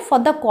থাকবে ফর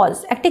দ্য কজ,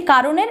 একটি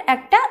কারণের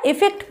একটা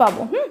এফেক্ট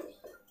পাবো।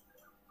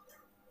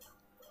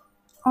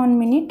 On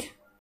minute.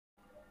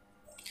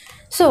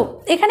 সো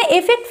এখানে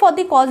এফেক্ট ফর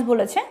দি কজ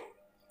বলেছে।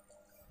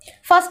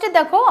 ফার্স্টে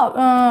দেখো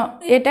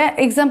এটা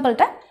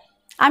এক্সাম্পলটা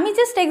আমি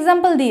জাস্ট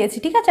এক্সাম্পল দিয়েছি,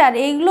 ঠিক আছে, আর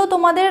এইগুলো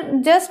তোমাদের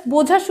জাস্ট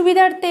বোঝার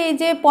সুবিধার্থে এই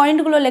যে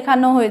পয়েন্টগুলো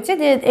লেখানো হয়েছে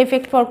যে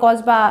এফেক্ট ফর কজ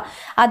বা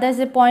আদার্স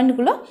যে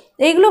পয়েন্টগুলো,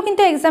 এইগুলো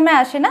কিন্তু এক্সামে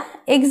আসে না।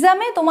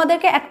 এক্সামে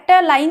তোমাদেরকে একটা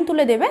লাইন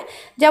তুলে দেবে,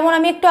 যেমন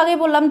আমি একটু আগে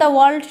বললাম the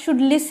world should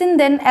listen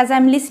then as I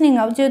am listening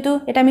out, যেহেতু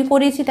এটা আমি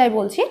করিয়েছি তাই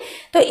বলছি।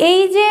 তো এই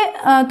যে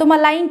তোমার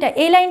লাইনটা,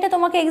 এই লাইনটা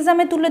তোমাকে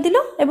এক্সামে তুলে দিল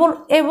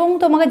এবং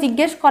তোমাকে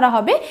জিজ্ঞেস করা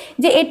হবে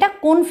যে এটা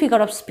কোন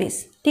ফিগার অফ স্পিচ,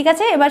 ঠিক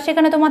আছে। এবার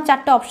সেখানে তোমার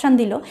 4টা অপশান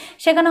দিল,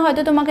 সেখানে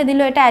হয়তো তোমাকে দিল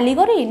এটা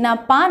অ্যালিগরি না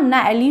পান না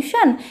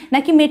অ্যালিউশন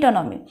নাকি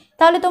মেটোনমি।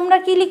 তাহলে তোমরা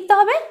কি লিখতে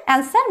হবে?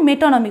 অ্যান্সার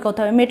মেটোনমি করতে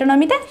হবে,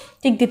 মেটোনমিতে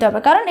টিক দিতে হবে,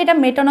 কারণ এটা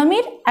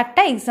মেটোনমির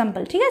একটা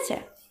এক্সাম্পল, ঠিক আছে।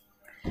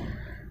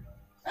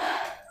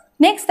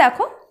 নেক্সট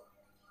দেখো,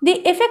 দি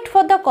effect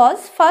for the cause.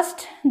 First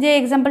যে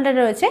এক্সাম্পলটা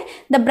রয়েছে,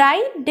 the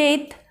bright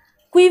death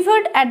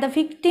কুইভার্ড at the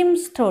victims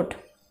throat.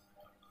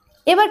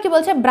 এবার কি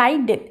বলছে,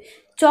 ব্রাইট ডেথ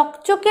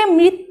চকচকে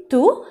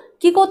মৃত্যু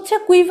কি করছে,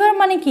 কুইভার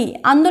মানে কি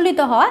আন্দোলিত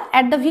হওয়া,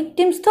 অ্যাট দ্য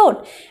ভিকটিমস থ্রোট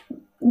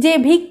যে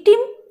ভিকটিম,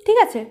 ঠিক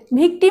আছে,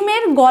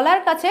 ভিকটিমের গলার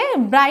কাছে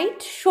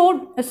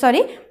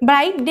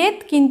ব্রাইট ডেথ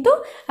কিন্তু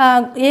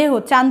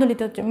হচ্ছে আন্দোলিত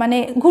হচ্ছে মানে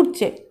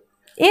ঘুরছে।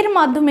 এর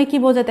মাধ্যমে কি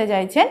বোঝাতে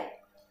চাইছেন,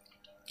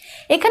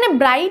 এখানে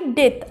ব্রাইট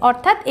ডেথ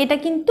অর্থাৎ এটা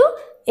কিন্তু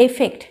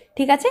এফেক্ট,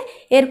 ঠিক আছে,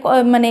 এর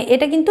মানে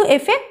এটা কিন্তু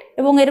এফেক্ট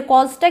এবং এর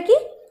কজটা কি,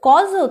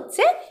 কজ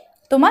হচ্ছে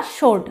তোমার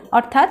শোড,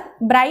 অর্থাৎ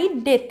ব্রাইট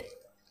ডেথ,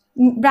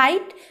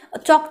 ব্রাইট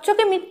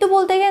চকচকে মৃত্যু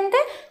বলতে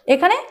গেলে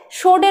এখানে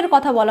শোডের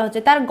কথা বলা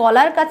হচ্ছে। তার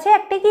গলার কাছে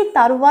একটা কি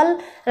তারওয়াল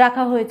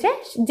রাখা হয়েছে,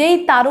 যেই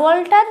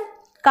তারওয়ালটার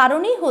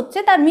কারণই হচ্ছে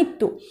তার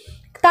মৃত্যু।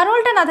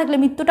 তারওয়ালটা না থাকলে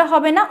মৃত্যুটা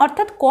হবে না,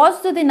 অর্থাৎ কজ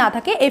যদি না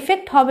থাকে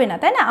এফেক্ট হবে না,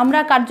 তাই না? আমরা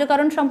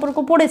কার্যকারণ সম্পর্ক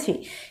পড়েছি,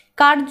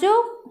 কার্য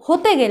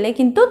হতে গেলে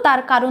কিন্তু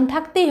তার কারণ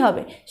থাকতেই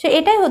হবে, সো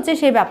এটাই হচ্ছে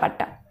সেই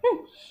ব্যাপারটা।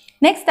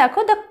 নেক্সট দেখো,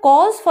 the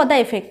cause for the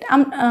effect.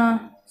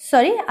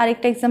 Sorry,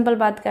 আরেকটা এক্সাম্পল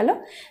বাদ গেল।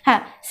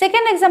 হ্যাঁ,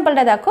 সেকেন্ড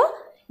এক্সাম্পলটা দেখো,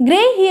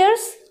 grey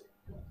here's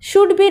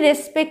should be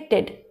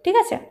respected, ঠিক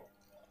আছে।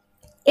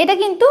 এটা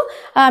কিন্তু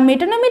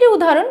মেটোনমিরই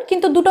উদাহরণ,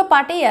 কিন্তু দুটো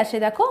পার্টেই আসে।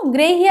 দেখো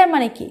গ্রে হেয়ার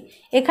মানে কি,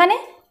 এখানে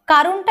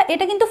কারণটা,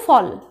 এটা কিন্তু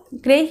ফল,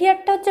 গ্রে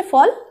হেয়ারটা হচ্ছে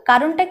ফল,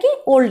 কারণটা কি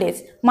ওল্ড এজ,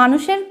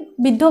 মানুষের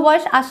বৃদ্ধ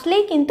বয়স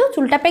আসলেই কিন্তু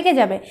চুলটা পেকে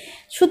যাবে,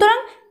 সুতরাং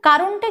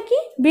কারণটা কি,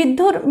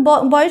 বৃদ্ধর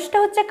বয়সটা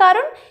হচ্ছে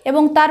কারণ,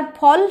 এবং তার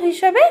ফল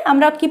হিসেবে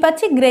আমরা কি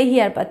পাচ্ছি, গ্রে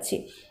হেয়ার পাচ্ছি।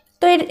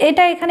 তো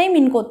এটা এখানেই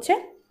মিন করছে।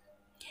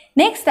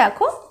 নেক্সট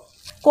দেখো,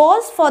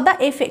 কজ ফর দ্য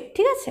এফেক্ট,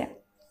 ঠিক আছে।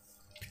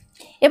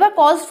 এবার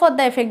কজ ফর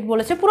দ্য এফেক্ট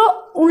বলেছে, পুরো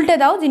উল্টে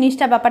দাও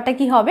জিনিসটা, ব্যাপারটা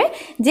কি হবে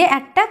যে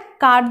একটা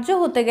কার্য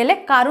হতে গেলে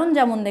কারণ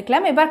যেমন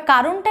দেখলাম, এবার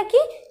কারণটা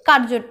কি,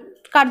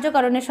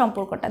 কার্যকারণের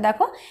সম্পর্কটা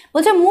দেখো।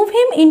 বলছে move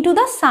him into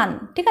the sun,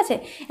 ঠিক আছে।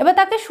 এবার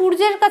তাকে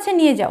সূর্যের কাছে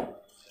নিয়ে যাও,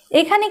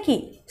 এখানে কি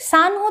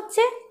সান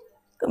হচ্ছে,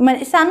 মানে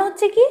সান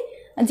হচ্ছে কি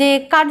যে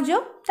কার্য,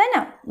 তাই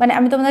না? মানে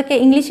আমি তোমাদেরকে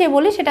ইংলিশে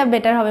বলি, সেটা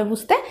বেটার হবে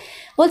বুঝতে।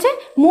 বলছে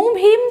move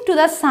him to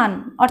the sun,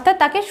 অর্থাৎ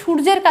তাকে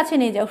সূর্যের কাছে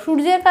নিয়ে যাও।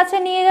 সূর্যের কাছে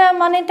নিয়ে যাওয়া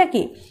মানেটা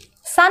কি,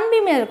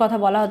 সানবিমের কথা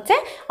বলা হচ্ছে,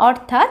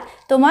 অর্থাৎ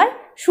তোমার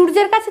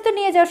সূর্যের কাছে তো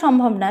নিয়ে যাওয়া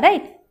সম্ভব না,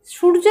 রাইট?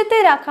 সূর্যতে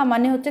রাখা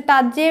মানে হচ্ছে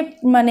তার যে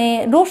মানে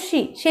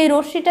রশ্মি, সেই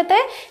রশ্মিটাতে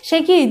সে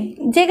কি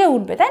জেগে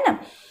উঠবে, তাই না?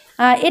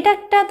 এটা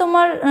একটা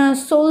তোমার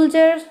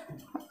সোলজার,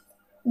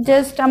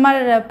 জাস্ট আমার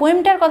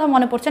পোয়েমটার কথা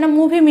মনে পড়ছে না,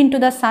 move him into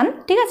the sun,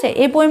 ঠিক আছে,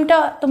 এই পোয়েমটা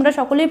তোমরা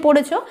সকলেই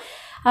পড়েছো,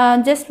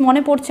 জাস্ট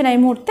মনে পড়ছে না এই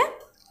মুহূর্তে।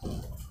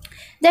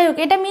 যাই হোক,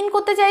 এটা মিন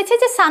করতে চাইছে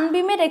যে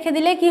সানবিমে রেখে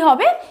দিলে কি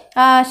হবে,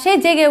 সে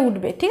জেগে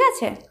উঠবে, ঠিক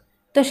আছে,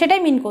 তো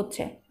সেটাই মিন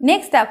করছে।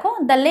 নেক্সট দেখো,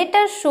 the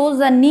letter shows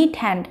a NEET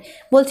hand,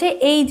 বলছে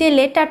এই যে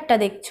লেটারটা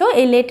দেখছো,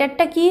 এই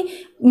লেটারটা কি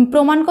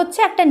প্রমাণ করছে,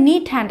 একটা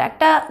নিট হ্যান্ড,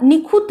 একটা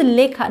নিখুঁত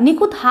লেখা,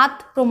 নিখুঁত হাত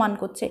প্রমাণ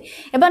করছে।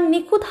 এবার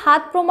নিখুঁত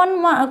হাত প্রমাণ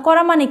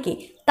করা মানে কি,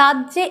 তার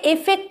যে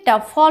এফেক্টটা,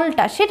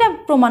 ফলটা, সেটা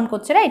প্রমাণ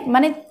করছে, রাইট,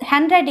 মানে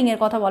হ্যান্ডরাইটিংয়ের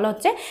কথা বলা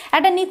হচ্ছে।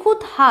 একটা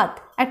নিখুঁত হাত,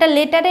 একটা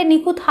লেটারে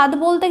নিখুঁত হাত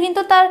বলতে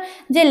কিন্তু তার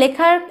যে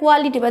লেখার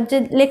কোয়ালিটি বা যে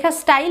লেখার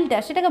স্টাইলটা,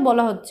 সেটাকে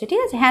বলা হচ্ছে, ঠিক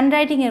আছে,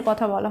 হ্যান্ডরাইটিংয়ের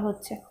কথা বলা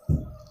হচ্ছে।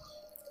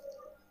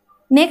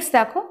 নেক্সট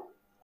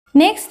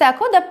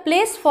দেখো the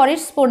place for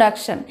its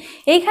production,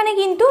 এইখানে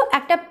কিন্তু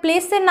একটা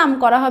প্লেসের নাম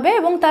করা হবে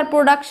এবং তার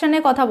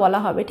প্রোডাকশনের কথা বলা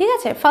হবে, ঠিক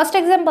আছে। ফার্স্ট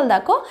এক্সাম্পল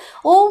দেখো,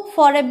 O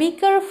for a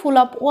beaker full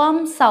of worm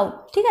south,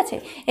 ঠিক আছে,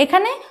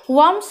 এখানে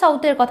ওয়ার্ম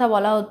সাউথের কথা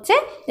বলা হচ্ছে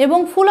এবং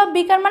ফুল অফ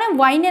বিকার মানে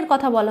ওয়াইনের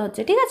কথা বলা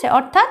হচ্ছে, ঠিক আছে,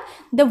 অর্থাৎ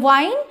the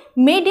wine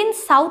made in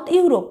south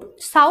Europe,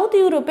 south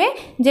ইউরোপে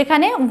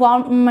যেখানে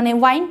মানে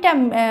ওয়াইনটা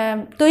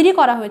তৈরি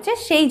করা হয়েছে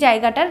সেই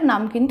জায়গাটার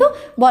নাম কিন্তু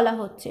বলা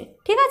হচ্ছে,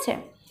 ঠিক আছে।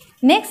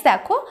 নেক্সট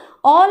দেখো,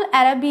 অল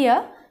অ্যারাবিয়া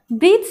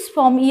ব্রিথস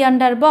ফ্রম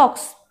ইয়ান্ডার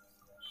বক্স,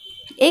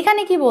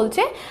 এইখানে কি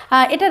বলছে,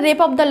 এটা রেপ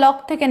অফ দ্য লক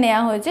থেকে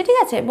নেওয়া হয়েছে, ঠিক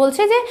আছে,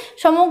 বলছে যে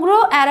সমগ্র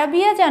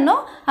অ্যারাবিয়া যেন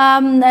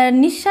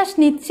নিঃশ্বাস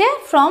নিচ্ছে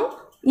ফ্রম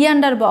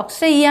ইয়ান্ডার বক্স,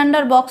 সেই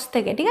ইয়ান্ডার বক্স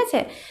থেকে, ঠিক আছে,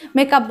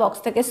 মেকআপ বক্স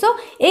থেকে। সো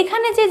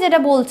এইখানে যেটা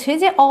বলছে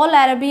যে অল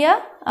অ্যারাবিয়া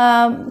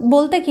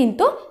বলতে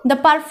কিন্তু দ্য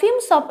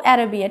পারফিউমস অফ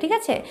অ্যারাবিয়া, ঠিক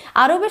আছে,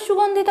 আরবের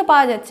সুগন্ধি তো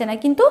পাওয়া যাচ্ছে না,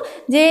 কিন্তু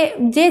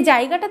যে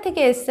জায়গাটা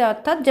থেকে এসছে,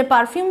 অর্থাৎ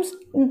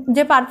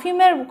যে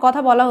পারফিউমের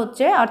কথা বলা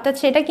হচ্ছে, অর্থাৎ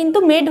সেটা কিন্তু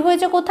মেড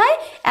হয়েছে কোথায়,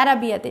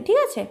 অ্যারাবিয়াতে, ঠিক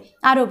আছে,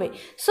 আরবে।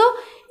 সো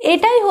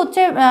এটাই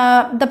হচ্ছে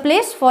the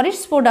place for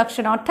its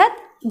production, অর্থাৎ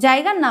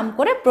জায়গার নাম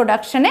করে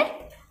প্রোডাকশনের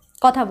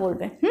কথা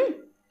বলবে।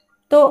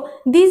 তো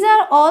these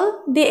are all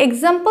the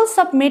examples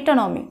of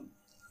মেটোনমি,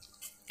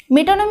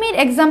 মেটোনমির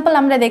example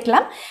আমরা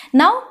দেখলাম।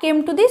 নাও came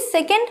to the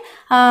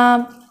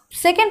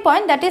second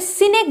point, that is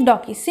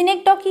সিনেকডকি।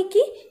 সিনেকডকি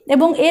কি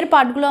এবং এর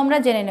পার্টগুলো আমরা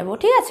জেনে নেব,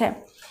 ঠিক আছে।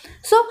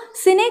 So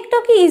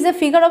সিনেকডকি is a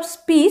figure of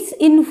speech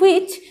in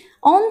which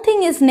one thing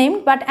is named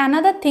but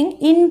another thing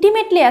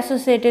intimately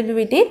associated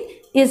with it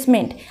is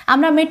meant.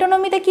 আমরা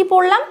মেটোনমিতে কি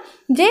পড়লাম,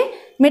 যে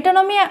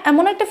মেটোনমি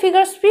এমন একটা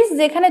ফিগার স্পিচ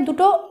যেখানে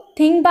দুটো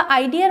থিং বা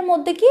আইডিয়ার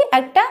মধ্যে কি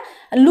একটা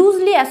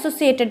লুজলি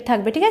অ্যাসোসিয়েটেড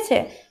থাকবে, ঠিক আছে,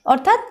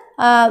 অর্থাৎ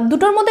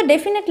দুটোর মধ্যে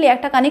ডেফিনেটলি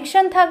একটা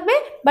কানেকশন থাকবে,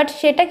 বাট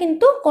সেটা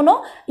কিন্তু কোনো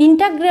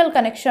ইন্টাগ্রাল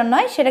কানেকশন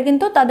নয়, সেটা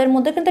কিন্তু তাদের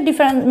মধ্যে কিন্তু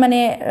মানে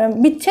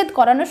বিচ্ছেদ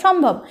করানো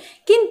সম্ভব।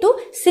 কিন্তু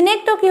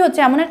সিনেকডকি হচ্ছে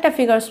এমন একটা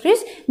ফিগার স্পিচ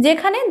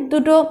যেখানে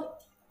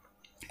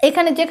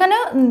যেখানে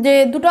যে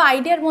দুটো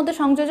আইডিয়ার মধ্যে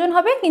সংযোজন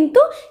হবে,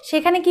 কিন্তু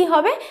সেখানে কি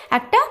হবে,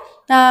 একটা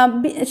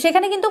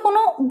সেখানে কিন্তু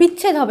কোনো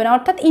বিচ্ছেদ হবে না,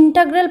 অর্থাৎ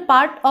ইন্টাগ্রাল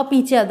পার্ট অফ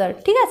ইচ আদার,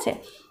 ঠিক আছে,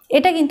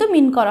 এটা কিন্তু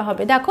মিন করা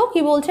হবে। দেখো কি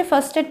বলছে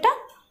ফার্স্টেরটা,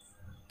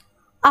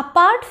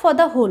 আপার্ট ফর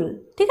দ্য হোল,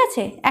 ঠিক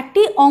আছে,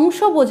 একটি অংশ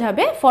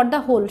বোঝাবে, ফর দ্য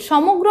হোল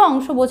সমগ্র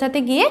অংশ বোঝাতে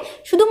গিয়ে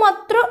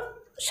শুধুমাত্র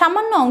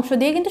সামান্য অংশ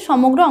দিয়ে কিন্তু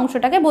সমগ্র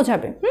অংশটাকে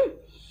বোঝাবে।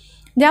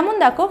 যেমন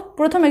দেখো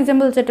প্রথম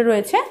এক্সাম্পল যেটা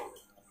রয়েছে,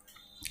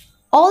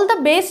 all the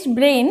best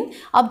brain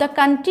of the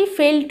country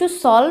fail to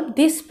solve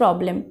this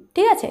problem,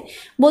 ঠিক আছে,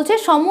 বলছে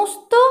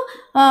সমস্ত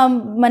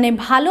মানে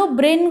ভালো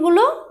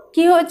ব্রেনগুলো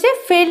কি হয়েছে,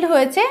 ফেল্ড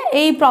হয়েছে,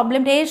 এই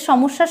প্রবলেমটা, এই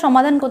সমস্যার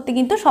সমাধান করতে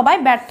কিন্তু সবাই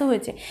ব্যর্থ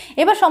হয়েছে।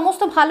 এবার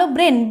সমস্ত ভালো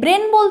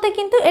ব্রেন বলতে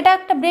কিন্তু এটা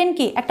একটা ব্রেন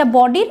কি, একটা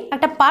বডির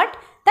একটা পার্ট,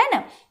 তাই না,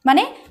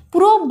 মানে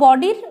পুরো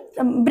বডির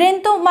ব্রেন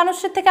তো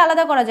মানুষের থেকে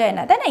আলাদা করা যায়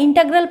না, তাই না,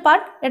 ইন্টাগ্রাল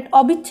পার্ট,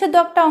 অবিচ্ছেদ্য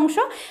একটা অংশ।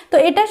 তো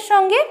এটার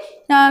সঙ্গে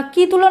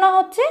কি তুলনা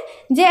হচ্ছে,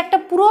 যে একটা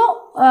পুরো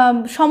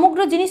সমগ্র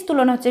জিনিস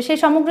তুলনা হচ্ছে, সেই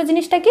সমগ্র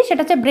জিনিসটা কি,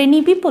 সেটা হচ্ছে ব্রেনি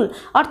পিপল,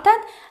 অর্থাৎ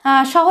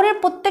শহরের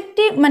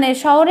প্রত্যেকটি মানে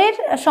শহরের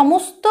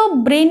সমস্ত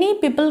ব্রেনি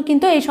পিপল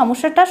কিন্তু এই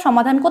সমস্যাটার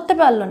সমাধান করতে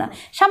পারলো না,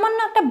 সামান্য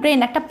একটা ব্রেন,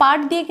 একটা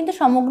পার্ট দিয়ে কিন্তু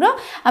সমগ্র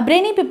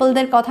ব্রেনি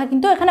পিপলদের কথা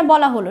কিন্তু এখানে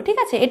বলা হলো, ঠিক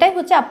আছে, এটাই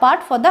হচ্ছে আ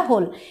part for the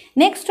whole.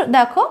 Next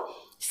দেখো,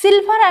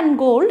 silver and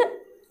gold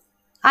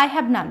I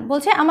have নান,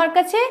 বলছে আমার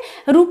কাছে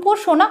রূপো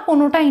সোনা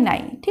কোনোটাই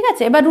নাই, ঠিক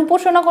আছে। এবার রূপো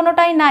সোনা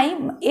কোনোটাই নাই,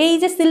 এই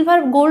যে সিলভার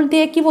গোল্ড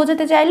দিয়ে কি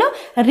বোঝাতে চাইলো,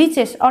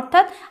 রিচেস,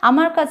 অর্থাৎ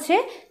আমার কাছে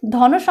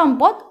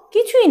ধনসম্পদ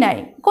কিছুই নাই,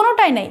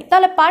 কোনোটাই নাই।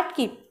 তাহলে পার্ট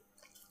কি,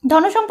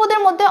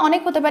 ধনসম্পদের মধ্যে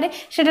অনেক হতে পারে,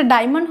 সেটা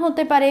ডায়মন্ড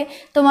হতে পারে,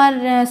 তোমার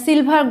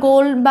সিলভার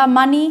গোল্ড বা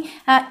মানি,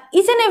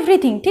 ইচ অ্যান্ড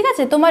এভরিথিং, ঠিক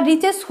আছে, তোমার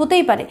রিচেস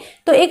হতেই পারে।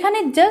 তো এখানে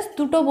জাস্ট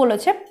দুটো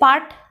বলেছে,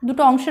 পার্ট,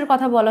 দুটো অংশের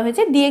কথা বলা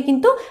হয়েছে, দিয়ে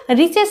কিন্তু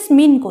রিচেস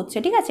মিন করছে,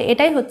 ঠিক আছে,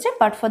 এটাই হচ্ছে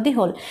part for the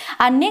whole.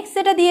 R next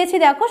যেটা দিয়েছি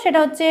দেখো, সেটা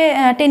হচ্ছে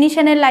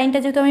টেনিশনের লাইনটা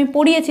যেহেতু আমি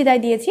পড়িয়েছি তাই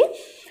দিয়েছি,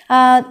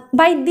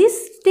 by this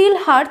still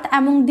hearth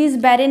among this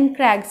barren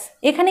ক্র্যাগস,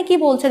 এখানে কি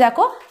বলছে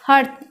দেখো,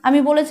 হার্থ আমি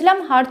বলেছিলাম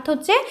হার্থ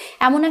হচ্ছে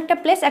এমন একটা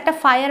প্লেস, একটা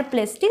ফায়ার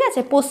প্লেস, ঠিক আছে,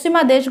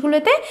 পশ্চিমা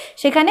দেশগুলোতে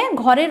সেখানে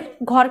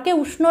ঘরকে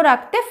উষ্ণ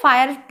রাখতে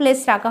ফায়ার প্লেস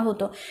রাখা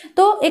হতো।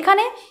 তো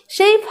এখানে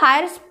সেই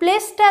ফায়ার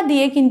প্লেসটা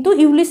দিয়ে কিন্তু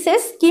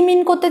ইউলিসেস কি মিন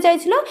করতে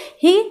চাইছিল,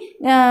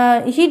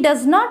 he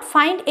does not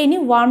find any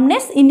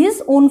warmness in his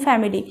own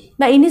family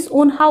বা ইন হিজ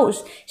ওন হাউস।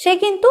 সে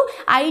কিন্তু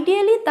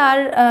আইডিয়ালি তার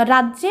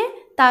রাজ্যে,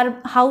 তার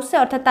হাউসে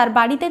অর্থাৎ তার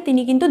বাড়িতে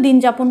তিনি কিন্তু দিন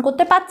যাপন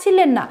করতে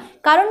পারছিলেন না।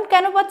 কারণ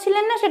কেন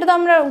পাচ্ছিলেন না সেটা তো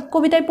আমরা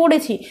কবিতায়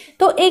পড়েছি।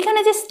 তো এইখানে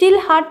যে স্টিল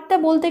হার্টটা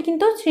বলতে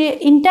কিন্তু সে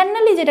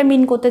ইন্টারনালি যেটা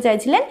মিন করতে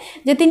চাইছিলেন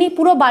যে তিনি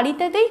পুরো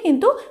বাড়িতেতেই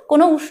কিন্তু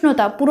কোনো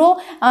উষ্ণতা, পুরো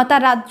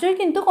তার রাজ্যই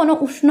কিন্তু কোনো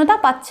উষ্ণতা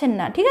পাচ্ছেন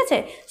না, ঠিক আছে।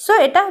 সো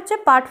এটা হচ্ছে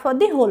part for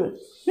the whole.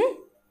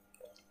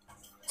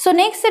 So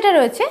next এটা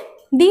রয়েছে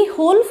the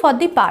whole for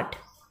the part.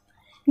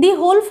 The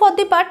whole for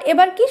the part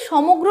এবার কি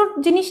সমগ্র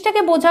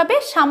জিনিসটাকে বোঝাবে,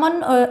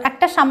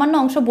 একটা সামান্য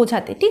অংশ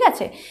বোঝাতে, ঠিক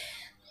আছে।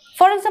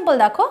 ফর এক্সাম্পল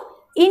দেখো,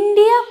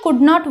 India could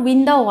not win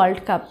the world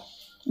cup,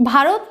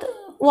 Bharat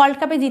world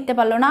কাপে জিততে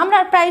পারলো না। আমরা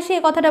প্রায়শই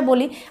এই কথাটা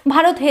বলি,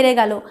 ভারত হেরে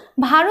গেল।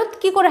 ভারত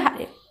কি করে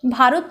হারে?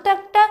 ভারত তো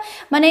একটা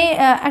মানে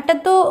একটা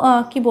তো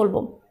কি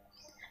বলবো,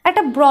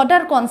 একটা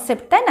ব্রডার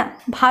কনসেপ্ট, তাই না?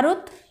 ভারত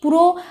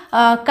পুরো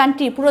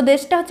কান্ট্রি, পুরো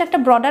দেশটা হচ্ছে একটা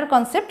ব্রডার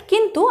কনসেপ্ট,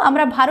 কিন্তু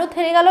আমরা ভারত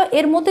হেরে গেল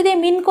এর মধ্যে দিয়ে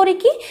মিন করি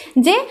কি,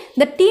 যে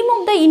the team of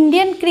the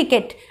Indian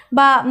cricket,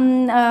 বা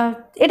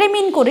এটা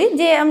মিন করি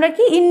যে আমরা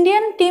কি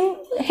ইন্ডিয়ান টিম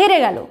হেরে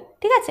গেল,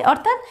 ঠিক আছে।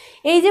 অর্থাৎ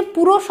এই যে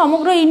পুরো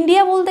সমগ্র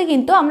ইন্ডিয়া বলতে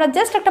কিন্তু আমরা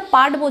জাস্ট একটা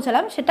পার্ট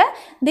বোঝালাম, সেটা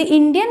দি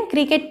ইন্ডিয়ান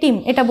ক্রিকেট টিম,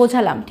 এটা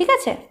বোঝালাম, ঠিক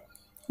আছে।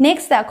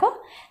 নেক্সট দেখো,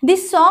 the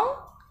song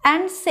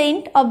and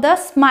Saint of the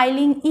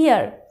smiling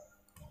ইয়ার।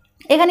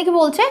 এখানে কি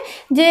বলছে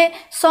যে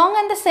song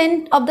and the Saint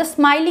of the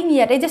smiling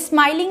ইয়ার, এই যে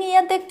স্মাইলিং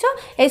ইয়ার দেখছো,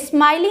 এই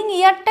স্মাইলিং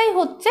ইয়ারটাই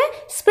হচ্ছে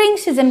স্প্রিং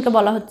সিজনকে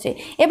বলা হচ্ছে।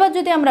 এবার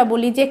যদি আমরা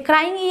বলি যে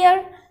ক্রাইং ইয়ার,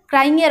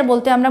 ক্রাইং ইয়ার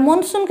বলতে আমরা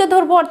মনসুনকে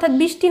ধরবো, অর্থাৎ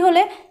বৃষ্টি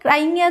হলে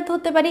ক্রাইং ইয়ার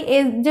ধরতে পারি,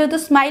 যেহেতু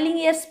স্মাইলিং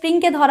ইয়ার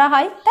স্প্রিংকে ধরা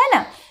হয়, তাই না।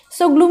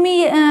 সো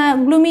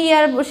গ্লুমি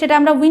ইয়ার সেটা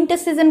আমরা উইন্টার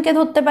সিজনকে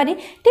ধরতে পারি,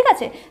 ঠিক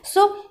আছে।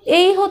 সো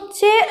এই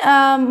হচ্ছে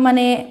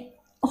মানে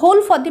হোল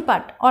ফর দি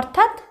পার্ট,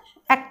 অর্থাৎ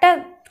একটা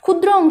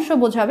ক্ষুদ্র অংশ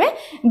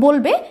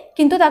বলবে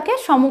কিন্তু তাকে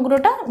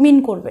সমগ্রটা মিন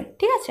করবে,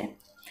 ঠিক আছে।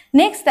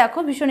 নেক্সট দেখো,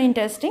 ভীষণ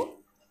ইন্টারেস্টিং,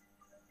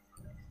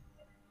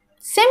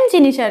 সেম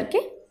জিনিস আর কি।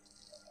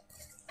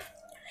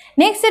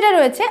 নেক্সট এটা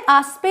রয়েছে আ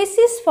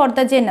species for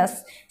the genus.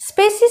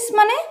 Species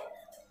মানে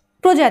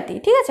প্রজাতি,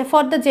 ঠিক আছে,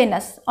 ফর দ্য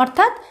জেনাস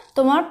অর্থাৎ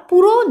তোমার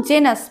পুরো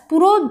জেনাস,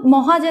 পুরো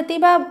মহাজাতি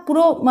বা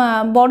পুরো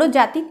বড়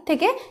জাতির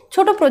থেকে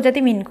ছোট প্রজাতি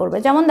মিন করবে।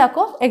 যেমন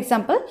দেখো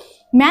example,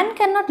 man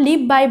can not leave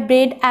by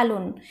bread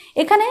alone.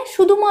 এখানে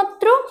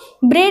শুধুমাত্র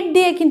ব্রেড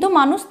দিয়ে কিন্তু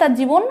মানুষ তার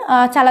জীবন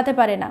চালাতে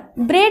পারে না।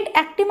 ব্রেড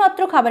একটি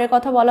মাত্র খাবারের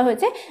কথা বলা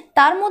হয়েছে,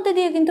 তার মধ্যে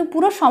দিয়ে কিন্তু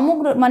পুরো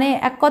সমগ্র মানে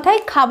এক কথায়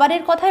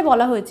খাবারের কথাই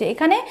বলা হয়েছে।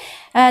 এখানে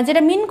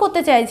যেটা মিন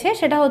করতে চাইছে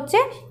সেটা হচ্ছে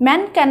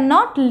man can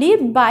not leave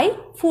buy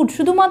food,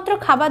 শুধুমাত্র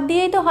খাবার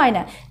দিয়েই তো হয়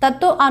না, তার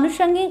তো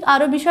আনুষঙ্গিক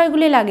আরও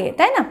বিষয়গুলি লাগে,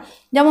 তাই না।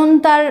 যেমন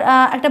তার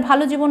একটা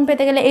ভালো জীবন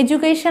পেতে গেলে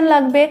এডুকেশন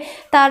লাগবে,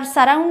 তার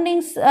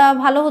সারাউন্ডিংস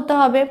ভালো হতে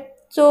হবে,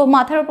 তো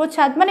মাথার ওপর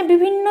ছাদ, মানে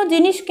বিভিন্ন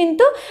জিনিস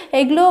কিন্তু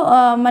এগুলো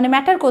মানে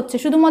ম্যাটার করছে।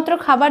 শুধুমাত্র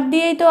খাবার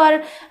দিয়েই তো আর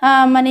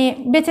মানে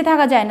বেঁচে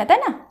থাকা যায় না, তাই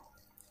না।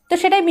 তো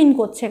সেটাই মিন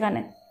করছে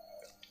এখানে।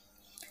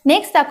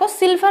 নেক্সট দেখো,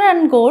 silver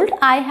and gold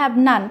I have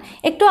নান।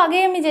 একটু আগে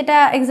আমি যেটা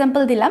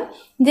এক্সাম্পল দিলাম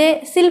যে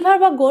সিলভার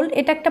বা গোল্ড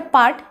এটা একটা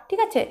পার্ট, ঠিক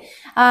আছে,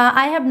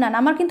 আই হ্যাভ নান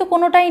আমার কিন্তু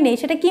কোনোটাই নেই,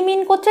 সেটা কি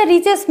মিন করছে,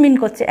 রিচেস মিন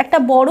করছে, একটা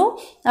বড়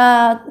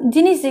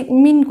জিনিস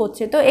মিন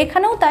করছে। তো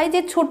এখানেও তাই,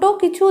 যে ছোট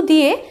কিছু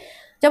দিয়ে,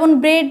 যেমন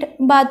ব্রেড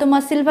বা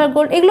তোমার সিলভার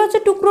গোল্ড এগুলো হচ্ছে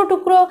টুকরো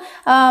টুকরো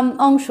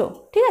অংশ,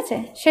 ঠিক আছে,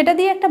 সেটা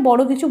দিয়ে একটা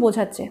বড় কিছু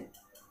বোঝাচ্ছে।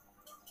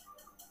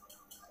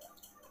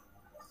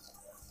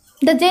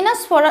 The genus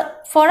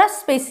for a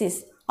species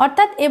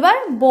অর্থাৎ এবার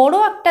বড়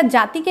একটা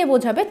জাতিকে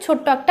বোঝাবে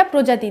ছোট্ট একটা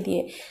প্রজাতি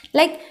দিয়ে।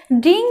 লাইক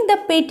ড্রিঙ্ক দ্য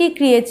পেটি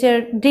ক্রিয়েচার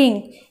ড্রিঙ্ক,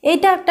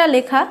 এইটা একটা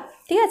লেখা,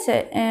 ঠিক আছে,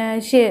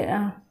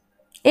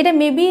 এটা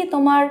মেবি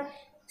তোমার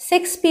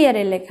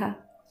শেক্সপিয়ারের লেখা,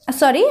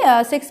 সরি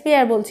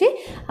শেক্সপিয়ার বলছি,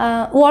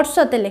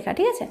 ওয়ার্ডসওয়ার্থের লেখা,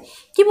 ঠিক আছে।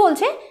 কি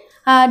বলছে,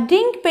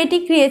 ড্রিঙ্ক পেটি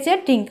ক্রিয়েচার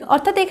ড্রিঙ্ক,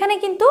 অর্থাৎ এখানে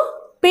কিন্তু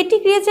পেটি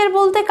ক্রিয়েচার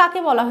বলতে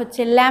কাকে বলা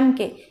হচ্ছে,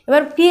 ল্যাম্পকে।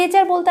 এবার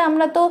ক্রিয়েচার বলতে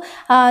আমরা তো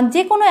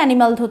যে কোনো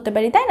অ্যানিমাল ধরতে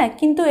পারি, তাই না,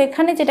 কিন্তু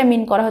এখানে যেটা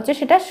মিন করা হচ্ছে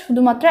সেটা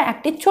শুধুমাত্র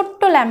একটি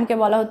ছোট্ট ল্যাম্পকে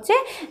বলা হচ্ছে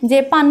যে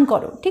পান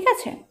করো, ঠিক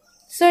আছে।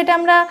 সো এটা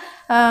আমরা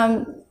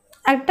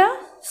একটা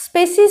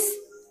স্পেসিস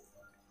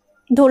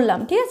ধরলাম,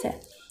 ঠিক আছে।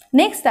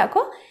 নেক্সট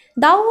দেখো,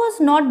 দাউ was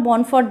not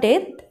born for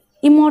death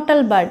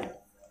immortal bird.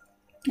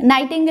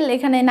 Nightingale,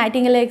 এখানে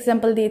নাইটিঙ্গেলের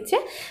এক্সাম্পল দিয়েছে।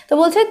 তো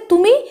বলছে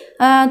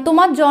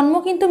তোমার জন্ম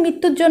কিন্তু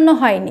মৃত্যুর জন্য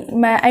হয়নি,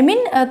 আই মিন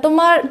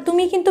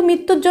তুমি কিন্তু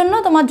মৃত্যুর জন্য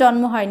তোমার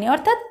জন্ম হয়নি,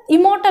 অর্থাৎ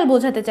ইমর্টাল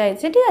বোঝাতে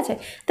চাইছে, ঠিক আছে।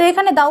 তো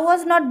এখানে দাউ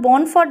was not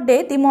born for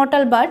death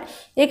immortal bird,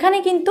 এখানে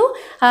কিন্তু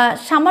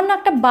সামান্য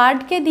একটা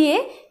বার্ডকে দিয়ে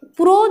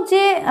পুরো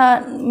যে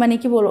মানে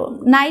কি বলবো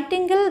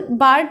নাইটিঙ্গেল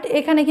বার্ড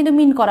এখানে কিন্তু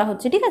মিন করা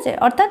হচ্ছে, ঠিক আছে।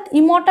 অর্থাৎ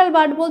ইমর্টাল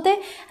বার্ড বলতে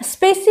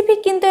স্পেসিফিক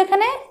কিন্তু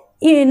এখানে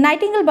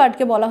নাইটিঙ্গেল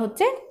বার্ডকে বলা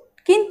হচ্ছে,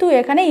 কিন্তু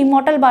এখানে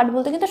ইমর্টাল বার্ড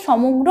বলতে কিন্তু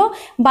সমগ্র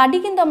বার্ডই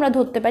কিন্তু আমরা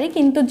ধরতে পারি,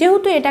 কিন্তু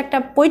যেহেতু এটা একটা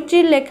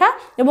পোয়েট্রির লেখা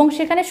এবং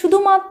সেখানে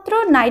শুধুমাত্র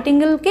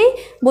নাইটিঙ্গেলকেই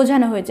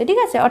বোঝানো হয়েছে, ঠিক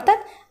আছে, অর্থাৎ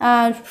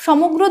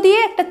সমগ্র দিয়ে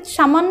একটা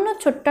সামান্য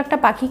ছোট্ট একটা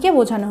পাখিকে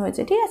বোঝানো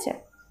হয়েছে, ঠিক আছে।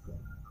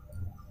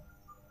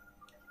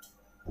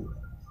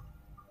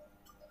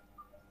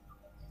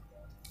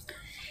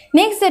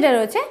 নেক্সট যেটা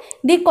রয়েছে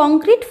দি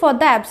কংক্রিট ফর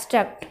দ্য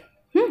অ্যাবস্ট্রাক্ট।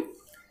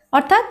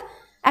 অর্থাৎ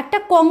একটা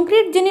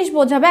কংক্রিট জিনিস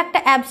বোঝাবে একটা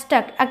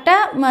অ্যাবস্ট্রাক্ট, একটা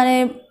মানে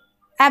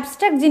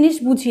অ্যাবস্ট্রাক্ট জিনিস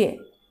বুঝিয়ে।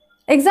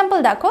 এক্সাম্পল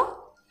দেখো,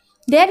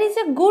 there is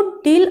a good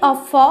deal of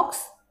Fox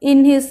in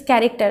his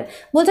character,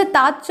 বলছে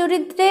তার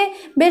চরিত্রে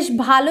বেশ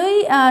ভালোই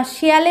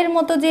শিয়ালের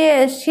মতো যে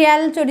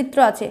শিয়াল চরিত্র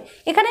আছে।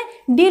 এখানে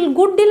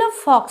গুড ডিল অফ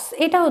ফক্স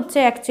এটা হচ্ছে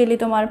অ্যাকচুয়ালি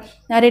তোমার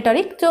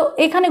রেটরিক। তো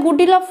এখানে গুড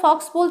ডিল অফ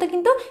ফক্স বলতে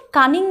কিন্তু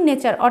কানিং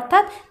নেচার,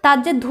 অর্থাৎ তার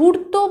যে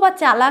ধূর্ত বা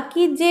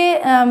চালাকি যে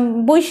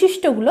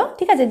বৈশিষ্ট্যগুলো,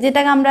 ঠিক আছে,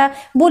 যেটাকে আমরা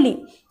বলি,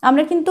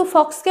 আমরা কিন্তু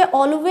ফক্সকে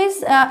অলওয়েজ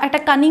একটা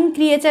কানিং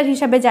ক্রিয়েচার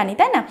হিসাবে জানি,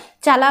 তাই না,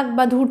 চালাক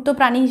বা ধূর্ত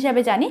প্রাণী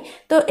হিসাবে জানি।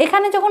 তো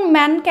এখানে যখন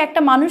ম্যানকে,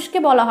 একটা মানুষকে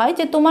বলা হয়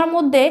যে তোমার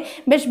মধ্যে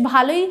বেশ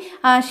ভালোই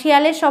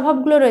শিয়ালের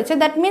স্বভাবগুলো রয়েছে,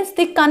 that means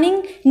the cunning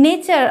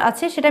nature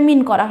আছে, সেটা মিন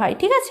করা হয়,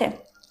 ঠিক আছে,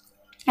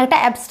 একটা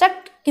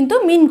অ্যাবস্ট্রাক্ট কিন্তু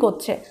মিন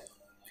করছে।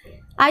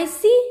 আই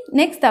সি,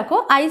 নেক্সট দেখো,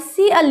 I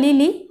C a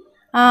lily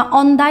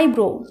on দাই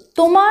ব্রো,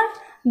 তোমার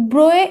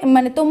ব্রোয়ে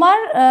মানে তোমার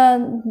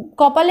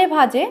কপালে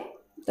ভাঁজে,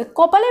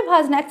 কপালে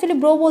ভাঁজ না, অ্যাকচুয়ালি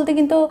ব্রো বলতে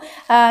কিন্তু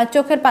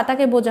চোখের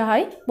পাতাকে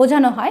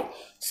বোঝানো হয়।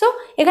 সো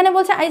এখানে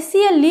বলছে I C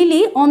a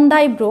lily on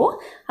দাই ব্রো।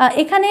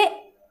 এখানে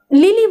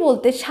লিলি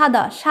বলতে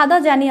সাদা, সাদা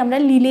জানি আমরা,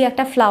 লিলি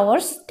একটা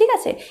ফ্লাওয়ার্স, ঠিক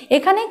আছে।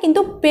 এখানে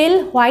কিন্তু পেল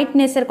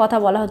হোয়াইটনেসের কথা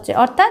বলা হচ্ছে,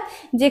 অর্থাৎ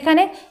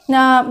যেখানে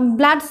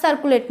ব্লাড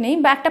সার্কুলেট নেই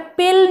বা একটা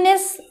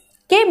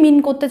পেলনেসকে মিন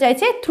করতে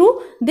চাইছে থ্রু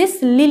দিস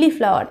লিলি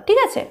ফ্লাওয়ার, ঠিক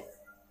আছে।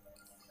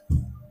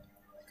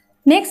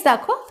 নেক্সট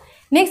দেখো,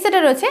 নেক্সট এটা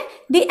রয়েছে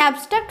দি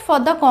অ্যাবস্ট্রাক্ট ফর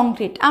দ্য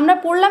কংক্রিট। আমরা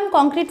পড়লাম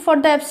কংক্রিট ফর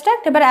দ্য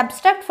অ্যাবস্ট্রাক্ট, এবার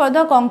অ্যাবস্ট্রাক্ট ফর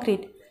দ্য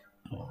কংক্রিট।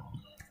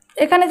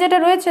 এখানে যেটা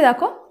রয়েছে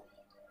দেখো,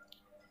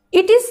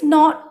 it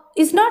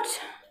is not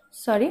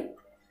sorry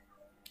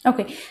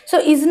okay, so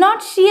is not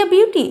she A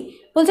beauty,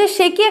 বলছে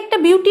সে কি একটা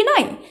বিউটি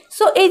নয়।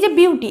 সো এই যে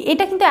বিউটি,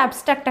 এটা কিন্তু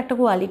অ্যাবস্ট্রাক্ট একটা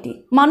কোয়ালিটি,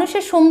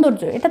 মানুষের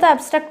সৌন্দর্য, এটা তো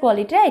অ্যাবস্ট্রাক্ট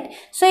কোয়ালিটি, রাইট।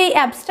 সো এই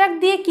অ্যাবস্ট্রাক্ট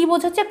দিয়ে কি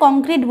বোঝাচ্ছে,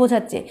 কংক্রিট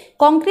বোঝাচ্ছে।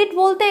 কংক্রিট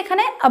বলতে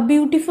এখানে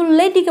বিউটিফুল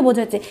লেডিকে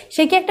বোঝাচ্ছে,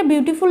 সে কি একটা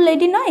বিউটিফুল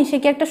লেডি নয়, সে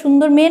কি একটা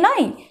সুন্দর মেয়ে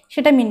নয়,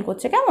 সেটা মিন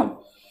করছে, কেমন।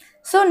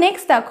 সো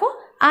নেক্সট দেখো,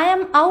 I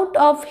am out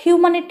of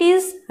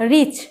humanities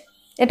rich,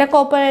 এটা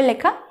কপারের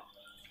লেখা।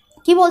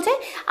 কি বলছে,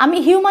 আমি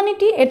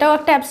হিউম্যানিটি, এটাও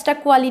একটা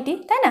অ্যাবস্ট্রাক্ট কোয়ালিটি,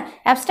 তাই না।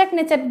 অ্যাবস্ট্রাক্ট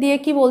নেচার দিয়ে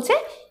কি বলছে,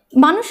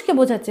 মানুষকে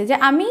বোঝাচ্ছে যে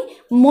আমি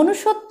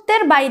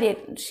মনুষ্যত্বের বাইরে,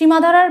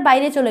 সীমাধারার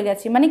বাইরে চলে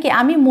গেছি, মানে কি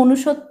আমি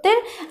মনুষ্যত্বের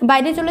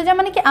বাইরে চলে যাই,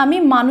 মানে কি আমি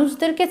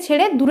মানুষদেরকে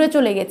ছেড়ে দূরে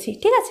চলে গেছি,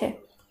 ঠিক আছে।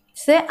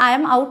 Say I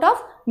am out of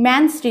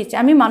man's rich,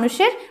 আমি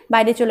মানুষের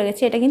বাইরে চলে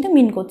গেছি, এটা কিন্তু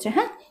মিন করছে।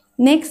 হ্যাঁ,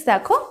 নেক্সট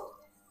দেখো,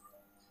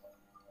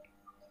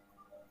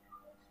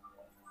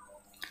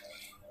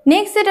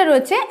 নেক্সট যেটা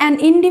রয়েছে an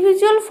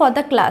individual for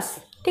the class,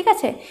 ঠিক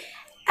আছে।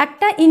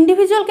 একটা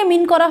ইন্ডিভিজুয়ালকে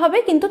মিন করা হবে,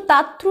 কিন্তু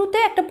তার থ্রুতে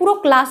একটা পুরো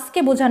ক্লাসকে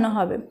বোঝানো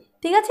হবে,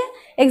 ঠিক আছে।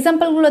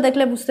 এক্সাম্পলগুলো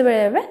দেখলে বুঝতে পেরে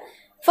যাবে।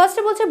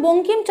 ফার্স্টে বলছে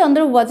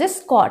বঙ্কিমচন্দ্র ওয়াজ এ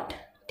স্কট,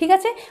 ঠিক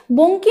আছে।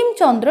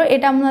 বঙ্কিমচন্দ্র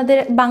এটা আমাদের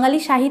বাঙালি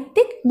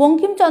সাহিত্যিক,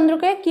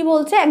 বঙ্কিমচন্দ্রকে কি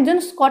বলছে, একজন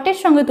স্কটের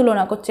সঙ্গে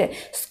তুলনা করছে।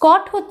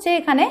 স্কট হচ্ছে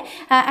এখানে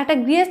একটা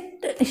গ্রেট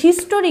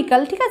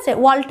হিস্টোরিক্যাল, ঠিক আছে,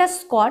 ওয়াল্টার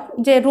স্কট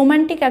যে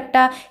রোম্যান্টিক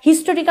একটা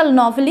হিস্টোরিক্যাল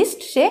নভেলিস্ট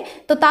সে,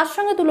 তো তার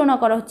সঙ্গে তুলনা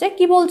করা হচ্ছে।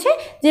 কি বলছে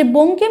যে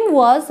বঙ্কিম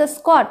ওয়াজ আ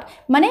স্কট,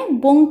 মানে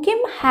Bankim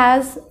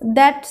has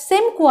that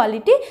same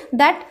quality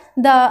that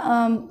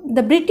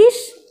the British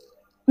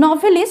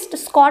novelist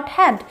Scott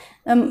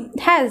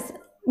has,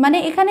 মানে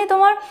এখানে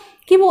তোমার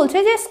কি বলছে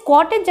যে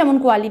স্কটের যেমন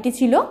কোয়ালিটি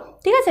ছিল,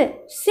 ঠিক আছে,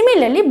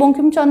 সিমিলারলি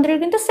বঙ্কিমচন্দ্রের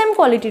কিন্তু সেম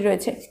কোয়ালিটি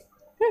রয়েছে।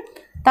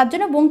 তার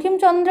জন্য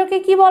বঙ্কিমচন্দ্রকে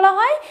কি বলা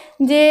হয়,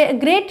 যে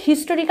great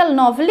historical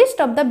novelist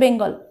of the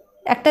Bengal,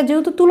 একটা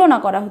যেহেতু তুলনা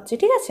করা হচ্ছে,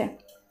 ঠিক আছে।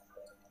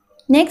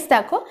 নেক্সট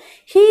দেখো,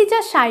 হি ইজ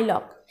আ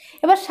শাইলক।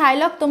 এবার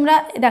শাইলক তোমরা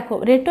দেখো,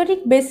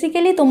 রেটরিক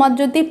বেসিক্যালি তোমার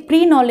যদি প্রি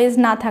নলেজ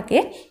না থাকে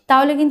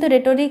তাহলে কিন্তু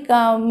রেটরিক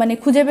মানে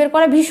খুঁজে বের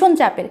করা ভীষণ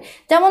চাপের।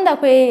 যেমন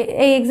দেখো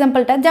এই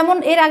এক্সাম্পলটা, যেমন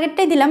এর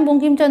আগেরটাই দিলাম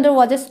বঙ্কিমচন্দ্র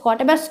ওয়াজ এ স্কট,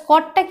 এবার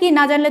স্কটটা কি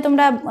না জানলে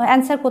তোমরা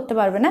অ্যান্সার করতে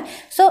পারবে না।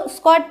 সো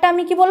স্কটটা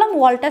আমি কি বললাম,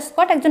 ওয়াল্টার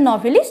স্কট একজন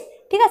নভেলিস্ট,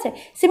 ঠিক আছে।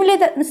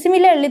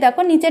 সিমিলারলি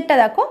দেখো নিচেরটা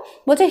দেখো,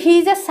 বলছে হি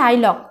ইজ আ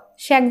শাইলক,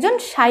 সে একজন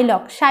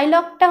শাইলক।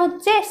 শাইলকটা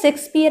হচ্ছে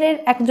শেক্সপিয়ারের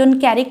একজন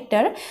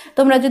ক্যারেক্টার,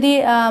 তোমরা যদি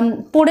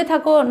পড়ে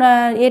থাকো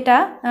এটা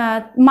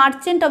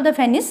মার্চেন্ট অফ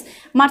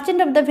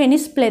দ্য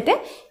ভেনিস প্লেতে,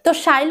 তো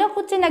শাইলক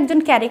হচ্ছেন একজন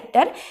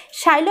ক্যারেক্টার।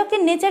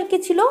 শাইলকের নেচার কি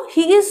ছিল,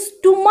 হি ইজ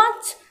টু মাচ,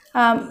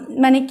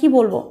 মানে কি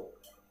বলবো,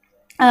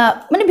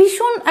 মানে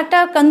ভীষণ একটা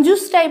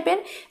কনজুস টাইপের,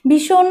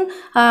 ভীষণ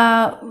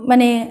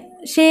মানে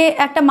সে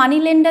একটা মানি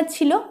লেন্ডার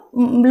ছিল,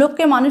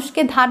 লোককে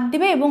মানুষকে ধার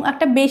দিবে এবং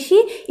একটা বেশি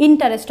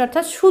ইন্টারেস্ট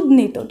অর্থাৎ সুদ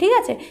নিত, ঠিক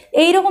আছে।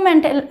 এইরকম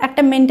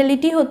একটা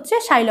মেন্টালিটি হচ্ছে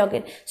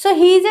শাইলকের। So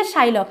he is a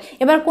Shylock.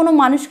 এবার কোনো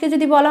মানুষকে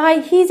যদি বলা হয়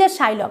he is a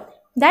Shylock,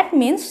 that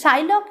means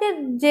শাইলকের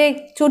যে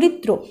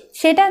চরিত্র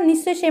সেটা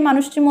নিশ্চয়ই সেই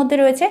মানুষটির মধ্যে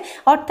রয়েছে,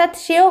 অর্থাৎ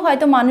সেও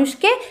হয়তো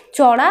মানুষকে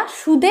চড়া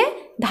সুদে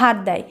ধার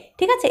দেয়,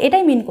 ঠিক আছে,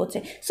 এটাই মিন করছে।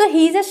 So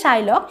he is a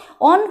Shylock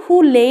on who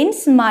lends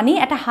money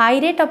at a high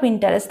rate of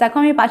interest. দেখো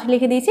আমি পাশে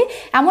লিখে দিয়েছি,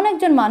 এমন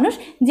একজন মানুষ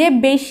যে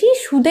বেশি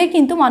সুদে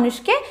কিন্তু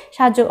মানুষকে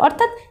সাহায্য,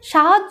 অর্থাৎ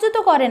সাহায্য তো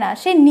করে না,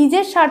 সে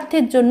নিজের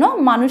স্বার্থের জন্য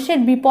মানুষের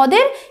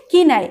বিপদের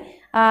কি নেয়,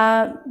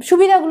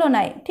 সুবিধাগুলো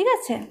নেয়, ঠিক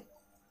আছে।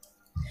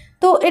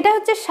 তো এটা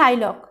হচ্ছে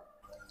শাইলক।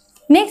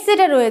 নেক্সট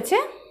যেটা রয়েছে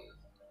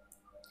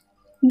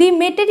দি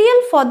material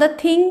for the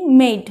thing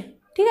made,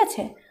 ঠিক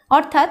আছে,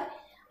 অর্থাৎ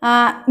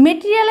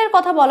মেটেরিয়ালের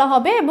কথা বলা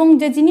হবে এবং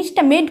যে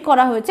জিনিসটা মেড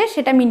করা হয়েছে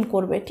সেটা মিন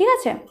করবে, ঠিক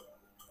আছে।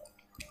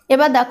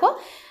 এবার দেখো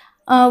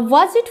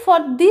ওয়াজ it for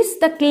this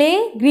the clay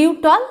গ্রিউ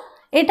টল,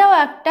 এটাও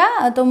একটা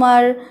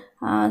তোমার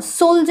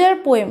সোলজার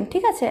পোয়েম,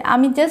 ঠিক আছে,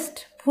 আমি জাস্ট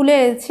ভুলে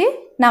গেছি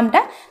নামটা।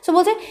 সো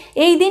বলছে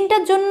এই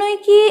দিনটার জন্যই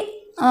কি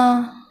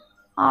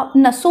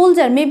না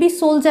সোলজার, মেবি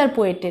সোলজার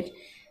পোয়েটের,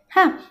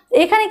 হ্যাঁ।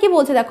 এখানে কি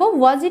বলছে দেখো,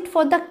 ওয়াজ ইট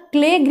ফর দ্য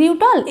ক্লে গ্রিউ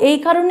টল, এই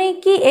কারণেই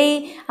কি এই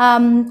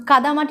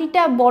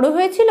কাদামাটিটা বড়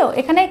হয়েছিল।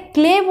 এখানে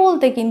ক্লে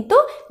বলতে কিন্তু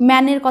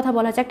ম্যানের কথা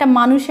বলা হচ্ছে, একটা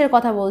মানুষের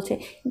কথা বলছে,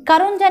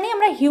 কারণ জানি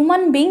আমরা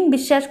হিউম্যান বিং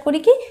বিশ্বাস করি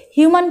কি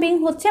হিউম্যান বিং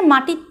হচ্ছে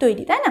মাটির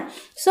তৈরি, তাই না।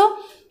 সো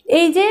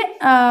এই যে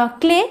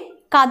ক্লে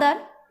কাদার,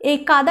 এই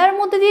কাদার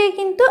মধ্যে দিয়ে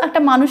কিন্তু একটা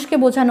মানুষকে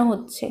বোঝানো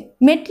হচ্ছে,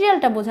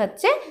 মেটেরিয়ালটা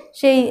বোঝাচ্ছে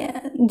সেই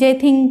যে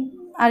থিং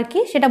আর কি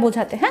সেটা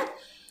বোঝাতে, হ্যাঁ।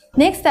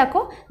 নেক্সট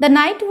দেখো the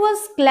night was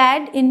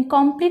clad in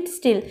complete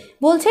still,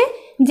 বলছে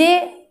যে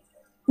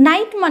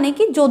নাইট মানে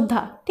কি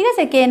যোদ্ধা, ঠিক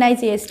আছে,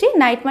 KNIGHT,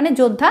 নাইট মানে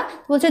যোদ্ধা,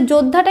 বলছে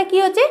যোদ্ধাটা কি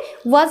হচ্ছে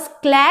ওয়াজ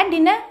clad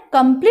in a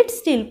complete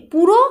still,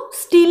 পুরো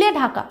স্টিলে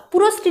ঢাকা,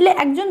 পুরো স্টিলে,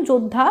 একজন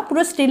যোদ্ধা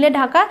পুরো স্টিলে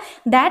Dhaka,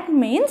 that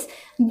means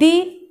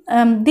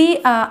the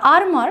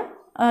armour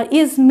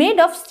is made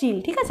of steel,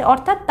 ঠিক আছে,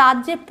 অর্থাৎ তার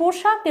যে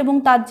পোশাক এবং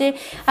তার যে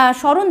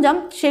সরঞ্জাম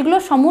সেগুলো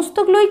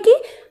সমস্তগুলোই কি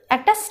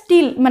একটা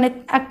স্টিল, মানে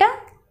একটা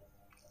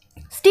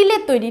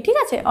স্টিলের তৈরি, ঠিক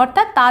আছে,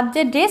 অর্থাৎ তার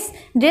যে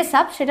ড্রেস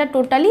আপ সেটা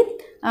টোটালি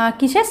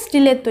কিসের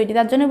স্টিলের তৈরি,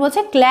 তার জন্য বলছে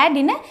clad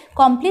in a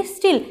complete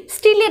still,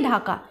 স্টিলে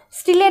Dhaka,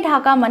 স্টিলে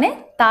Dhaka মানে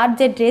তার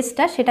যে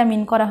ড্রেসটা সেটা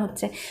মিন করা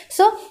হচ্ছে।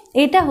 সো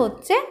এটা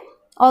হচ্ছে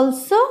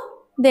অলসো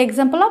দ্য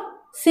এক্সাম্পল অফ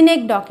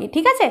সিনেকডকি,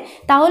 ঠিক আছে।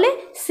 তাহলে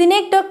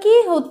সিনেকডকি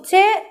হচ্ছে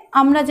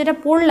আমরা যেটা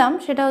পড়লাম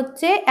সেটা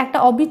হচ্ছে একটা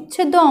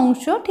অবিচ্ছেদ্য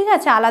অংশ, ঠিক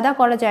আছে, আলাদা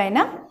করা যায়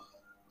না।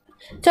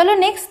 চলো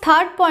নেক্সট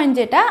থার্ড পয়েন্ট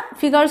যেটা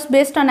ফিগার্স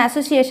বেসড অন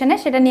অ্যাসোসিয়েশনে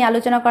সেটা নিয়ে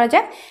আলোচনা করা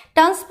যাক,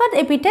 ট্রান্সফার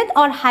এপিথেট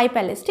অর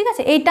হাইপ্যালেস, ঠিক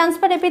আছে। এই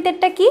ট্রান্সফার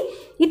এপিথেটটা কি,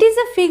 it is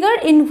a figure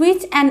in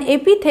which an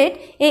epithet,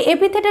 এই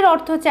এপিথেটের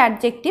অর্থ হচ্ছে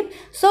adjective,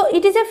 so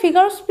it is a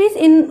figure of speech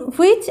in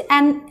which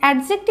an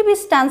adjective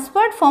is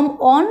transferred from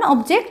one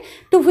object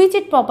to which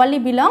it properly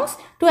belongs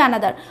to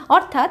another,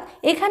 অর্থাৎ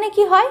এখানে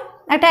কি হয়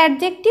একটা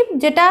adjective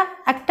যেটা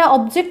একটা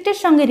অবজেক্টের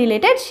সঙ্গে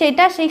রিলেটেড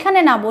সেটা সেইখানে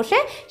না বসে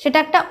সেটা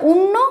একটা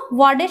অন্য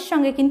ওয়ার্ডের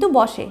সঙ্গে কিন্তু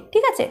বসে,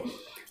 ঠিক আছে।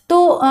 তো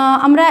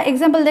আমরা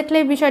এক্সাম্পল দেখলে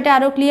বিষয়টা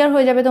আরও ক্লিয়ার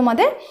হয়ে যাবে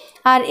তোমাদের।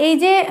 আর এই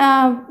যে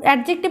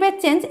অ্যাডজেক্টিভের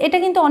চেঞ্জ এটা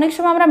কিন্তু অনেক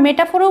সময় আমরা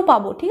মেটাফোরেও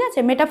পাবো, ঠিক আছে,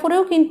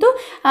 মেটাফোরেও কিন্তু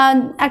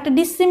একটা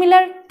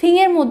ডিসিমিলার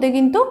থিংয়ের মধ্যে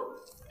কিন্তু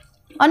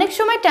অনেক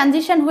সময়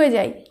ট্রানজিশন হয়ে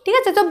যায়, ঠিক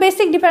আছে। তো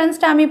বেসিক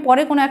ডিফারেন্সটা আমি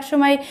পরে কোনো এক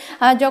সময়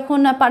যখন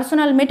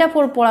পার্সোনাল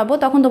মেটাফোর পড়াবো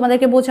তখন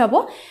তোমাদেরকে বোঝাবো।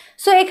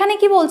 সো এখানে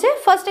কি বলছে,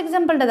 ফার্স্ট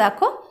এক্সাম্পলটা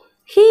দেখো,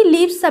 he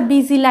lives a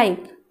busy life,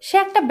 সে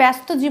একটা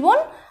ব্যস্ত জীবন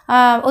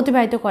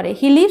অতিবাহিত করে,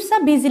 he lives a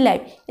busy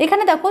life.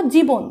 এখানে দেখো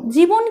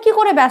জীবন কি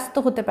করে ব্যস্ত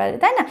হতে পারে,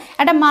 তাই না,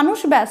 একটা মানুষ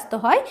ব্যস্ত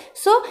হয়।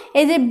 সো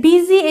এই যে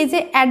বিজি, এই যে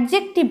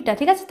অ্যাডজেক্টিভটা,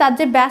 ঠিক আছে, তার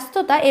যে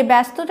ব্যস্ততা, এই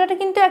ব্যস্ততাটা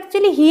কিন্তু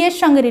অ্যাকচুয়ালি হি এর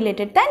সঙ্গে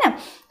রিলেটেড, তাই না।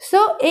 সো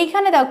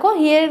এইখানে দেখো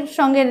হি এর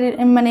সঙ্গে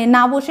মানে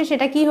না বসে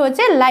সেটা কি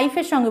হয়েছে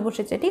লাইফের সঙ্গে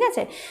বসেছে, ঠিক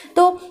আছে।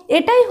 তো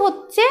এটাই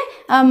হচ্ছে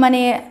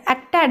মানে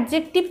একটা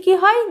অ্যাডজেক্টিভ কি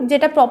হয়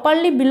যেটা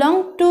properly belong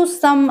to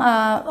some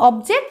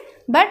object,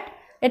 but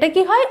এটা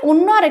কি হয়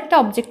অন্য আর একটা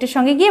অবজেক্টের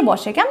সঙ্গে গিয়ে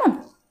বসে, কেমন।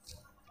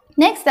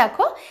 নেক্সট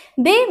দেখো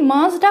they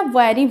must a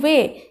worry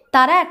way,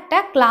 তারা একটা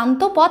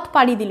ক্লান্ত পথ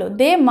পাড়ি দিল,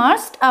 they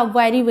must a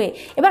worry way.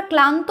 এবার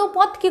ক্লান্ত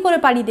পথ কি করে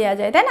পাড়ি দেওয়া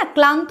যায়, তাই না,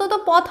 ক্লান্ত তো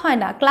পথ হয়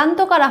না, ক্লান্ত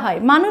করা হয়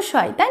মানুষ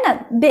হয়, তাই না।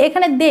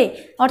 এখানে দে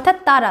অর্থাৎ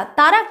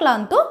তারা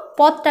ক্লান্ত,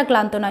 পথটা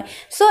ক্লান্ত নয়।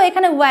 সো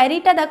এখানে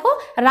ওয়ারিটা দেখো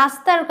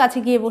রাস্তার কাছে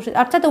গিয়ে বসে,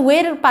 অর্থাৎ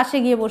ওয়ের পাশে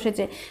গিয়ে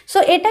বসেছে। সো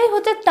এটাই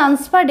হচ্ছে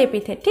ট্রান্সফার্ড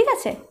এপিথেট, ঠিক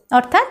আছে,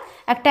 অর্থাৎ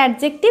একটা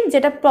অ্যাডজেক্টিভ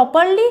যেটা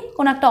প্রপারলি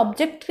কোনো একটা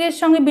অবজেক্টের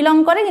সঙ্গে বিলং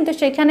করে কিন্তু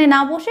সেখানে না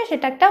বসে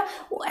সেটা একটা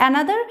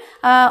অ্যানাদার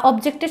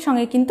অবজেক্টের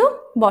সঙ্গে কিন্তু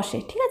বসে,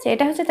 ঠিক আছে,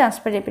 এটা হচ্ছে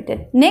ট্রান্সফার এপিথেট।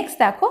 নেক্সট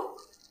দেখো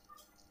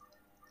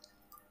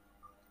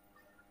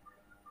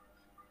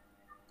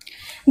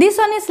দিস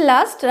ওয়ান ইজ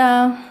লাস্ট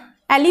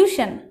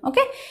অ্যালিউশন,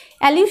 ওকে।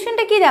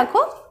 অ্যালিউশনটা কি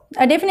দেখো,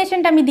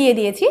 ডেফিনেশনটা আমি দিয়ে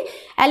দিয়েছি।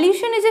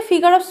 অ্যালিউশন is a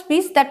figure of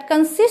speech that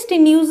consist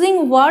in using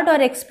word or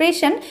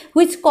expression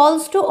which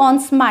কলস two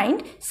অনস mind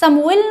some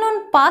well known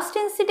past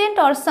incident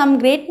or some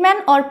great man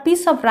or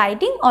piece of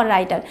writing or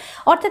writer.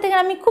 অর্থাৎ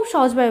এখানে আমি খুব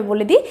সহজভাবে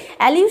বলে দিই,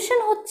 অ্যালিউশন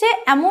হচ্ছে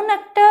এমন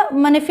একটা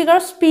মানে ফিগার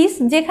অফ স্পিচ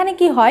যেখানে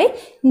কি হয়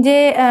যে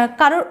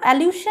কারোর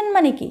অ্যালিউশন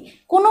মানে কি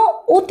কোনো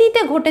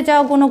অতীতে ঘটে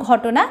যাওয়া কোনো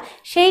ঘটনা,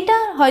 সেইটা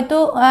হয়তো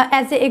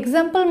অ্যাজ এ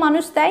এক্সাম্পল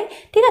মানুষ দেয়,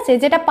 ঠিক আছে,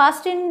 যেটা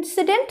পাস্ট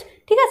ইনসিডেন্ট,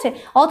 ঠিক আছে,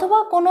 অথবা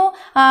কোনো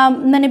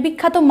মানে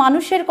বিখ্যাত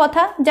মানুষের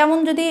কথা, যেমন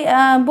যদি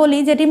বলি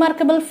যে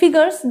রিমার্কেবল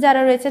ফিগার্স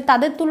যারা রয়েছে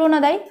তাদের তুলনা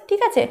দেয়,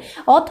 ঠিক আছে,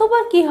 অথবা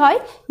কি হয়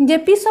যে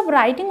piece of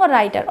writing or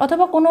writer,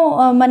 অথবা কোনো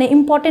মানে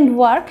ইম্পর্টেন্ট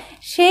ওয়ার্ক,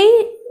 সেই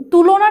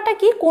তুলনাটা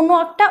কি কোনো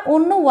একটা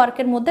অন্য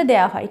ওয়ার্কের মধ্যে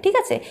দেওয়া হয়, ঠিক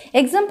আছে।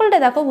 এক্সাম্পলটা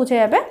দেখো বুঝে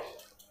যাবে।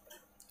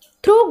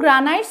 Through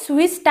গ্রানাইটস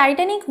which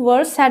Titanic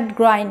Wars had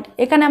grind,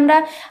 এখানে আমরা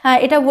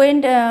এটা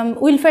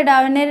উইলফ্রেড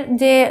আওয়েনের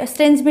যে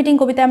স্ট্রেঞ্জ মিটিং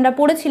কবিতা আমরা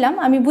পড়েছিলাম,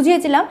 আমি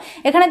বুঝিয়েছিলাম।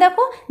 এখানে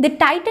দেখো দ্য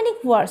টাইটানিক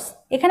ওয়ার্স,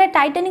 এখানে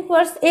টাইটানিক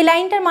ওয়ার্স এই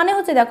লাইনটার মানে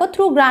হচ্ছে দেখো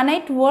through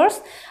granite Wars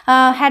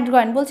had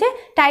grind বলছে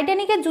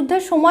টাইটানিকের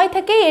যুদ্ধের সময়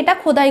থেকেই এটা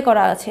খোদাই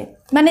করা আছে,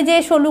 মানে যে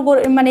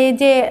মানে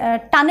যে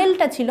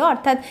টানেলটা ছিল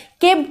অর্থাৎ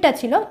কেভটা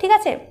ছিল, ঠিক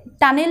আছে,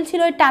 টানেল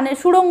ছিল, ওই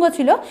সুড়ঙ্গ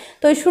ছিল,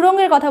 তো ওই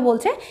সুড়ঙ্গের কথা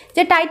বলছে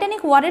যে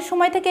টাইটানিক ওয়ারের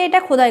সময় থেকে এটা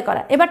খোদাই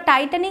করা। এবার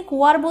টাইটানিক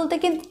ওয়ার বলতে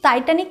কিন্তু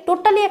টাইটানিক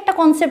টোটালি একটা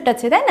কনসেপ্ট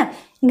আছে, তাই না?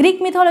 গ্রিক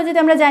মিথোলজিতে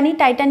আমরা জানি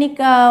টাইটানিক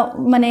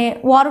মানে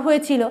ওয়ার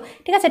হয়েছিল,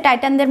 ঠিক আছে,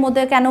 টাইটানদের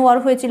মধ্যে কেন ওয়ার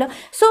হয়েছিল।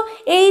 সো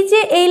এই যে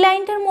এই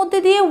লাইনটার মধ্যে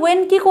দিয়ে ওয়েন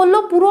কি করলো,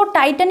 পুরো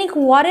টাইটানিক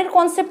ওয়ারের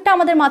কনসেপ্টটা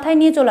আমাদের মাথায়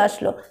নিয়ে চলে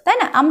আসলো, তাই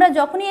না? আমরা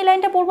যখনই এই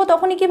লাইনটা পড়বো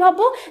তখনই কি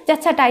ভাববো যে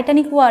আচ্ছা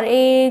টাইটানিক ওয়ার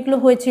এইগুলো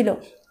হয়েছিল।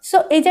 সো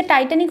এই যে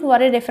টাইটানিক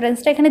ওয়ারের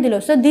রেফারেন্সটা এখানে দিল।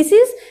 So this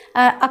is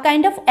a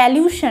kind of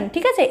অ্যালিউশন,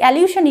 ঠিক আছে,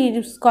 অ্যালিউশন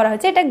ইউজ করা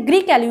হয়েছে, এটা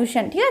গ্রিক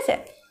অ্যালিউশন, ঠিক আছে।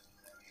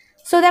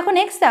 সো দেখো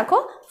নেক্সট দেখো,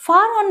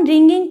 fur on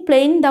ringing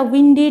plane the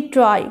Windy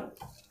Troy.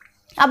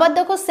 আবার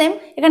দেখো সেম,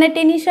 এখানে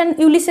টেনিসন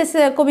ইউলিসেস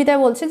কবিতায়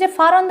বলছে যে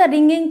fur on the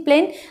ringing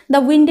plane the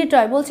Windy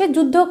Troy, বলছে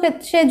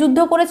সে যুদ্ধ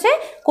করেছে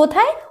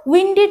কোথায়,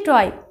 উইন্ডি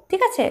ট্রয়,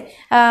 ঠিক আছে,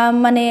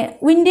 মানে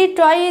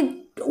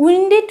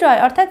উইন্ডি ট্রয়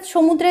অর্থাৎ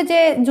সমুদ্রে যে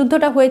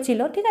যুদ্ধটা হয়েছিল,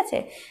 ঠিক আছে,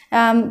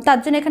 তার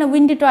জন্য এখানে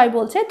উইন্ডি ট্রয়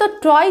বলছে। তো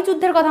ট্রয়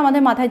যুদ্ধের কথা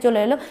আমাদের মাথায় চলে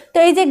এলো। তো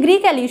এই যে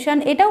গ্রিক অ্যালিউশন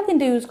এটাও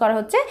কিন্তু ইউজ করা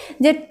হচ্ছে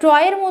যে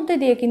ট্রয়ের মধ্যে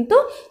দিয়ে কিন্তু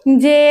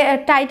যে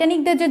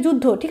টাইটানিকদের যে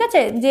যুদ্ধ, ঠিক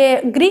আছে, যে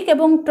গ্রিক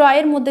এবং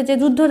ট্রয়ের মধ্যে যে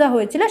যুদ্ধটা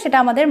হয়েছিল সেটা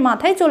আমাদের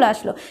মাথায় চলে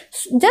আসলো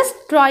জাস্ট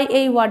ট্রয়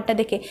এই ওয়ার্ডটা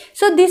দেখে।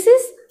 সো দিস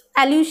ইজ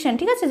অ্যালিউশন,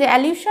 ঠিক আছে, যে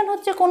অ্যালিউশন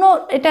হচ্ছে কোনো,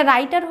 এটা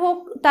রাইটার হোক,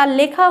 তার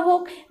লেখা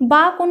হোক,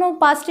 বা কোনো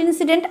পাস্ট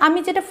ইনসিডেন্ট। আমি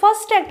যেটা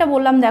ফার্স্টে একটা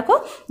বললাম দেখো,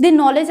 দি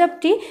নলেজ অফ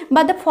ট্রি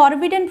বা দ্য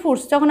ফরবিডেন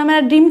ফ্রুটস, যখন আমরা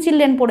ড্রিম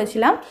চিলড্রেন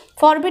পড়েছিলাম,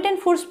 ফরবিডেন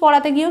ফ্রুটস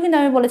পড়াতে গিয়েও কিন্তু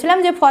আমি বলেছিলাম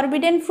যে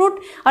ফরবিডেন ফ্রুট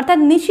অর্থাৎ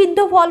নিষিদ্ধ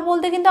ফল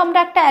বলতে কিন্তু আমরা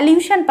একটা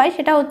অ্যালিউশন পাই,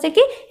 সেটা হচ্ছে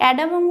কি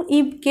অ্যাডাম এবং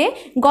ইভকে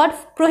গড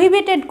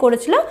প্রহিবিটেড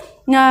করেছিল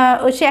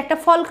সে একটা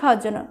ফল খাওয়ার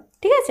জন্য,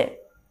 ঠিক আছে।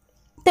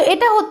 তো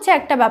এটা হচ্ছে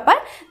একটা ব্যাপার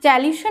যে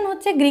অ্যালিউশন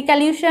হচ্ছে গ্রিক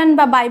অ্যালিউশন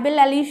বা বাইবেল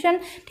অ্যালিউশন,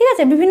 ঠিক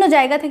আছে, বিভিন্ন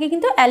জায়গা থেকে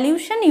কিন্তু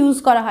অ্যালিউশন ইউজ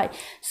করা হয়।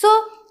 So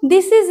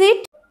this is it.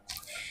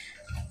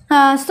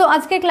 So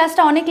আজকের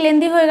ক্লাসটা অনেক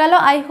লেন্দি হয়ে গেল।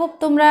 আই হোপ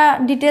তোমরা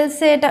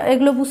ডিটেলসে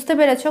এগুলো বুঝতে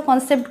পেরেছো,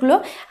 কনসেপ্টগুলো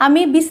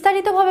আমি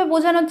বিস্তারিতভাবে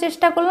বোঝানোর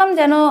চেষ্টা করলাম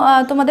যেন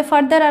তোমাদের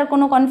ফার্দার আর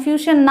কোনো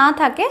কনফিউশন না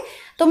থাকে।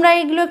 তোমরা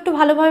এগুলো একটু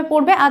ভালোভাবে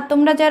পড়বে। আর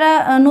তোমরা যারা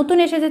নতুন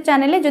এসেছে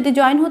চ্যানেলে, যদি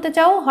জয়েন হতে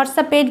চাও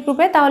হোয়াটসঅ্যাপ পেড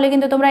গ্রুপে, তাহলে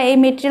কিন্তু তোমরা এই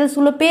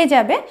মেটেরিয়ালসগুলো পেয়ে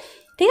যাবে,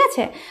 ঠিক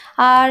আছে।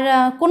 আর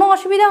কোনো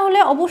অসুবিধা হলে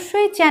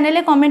অবশ্যই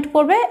চ্যানেলে কমেন্ট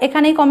করবে,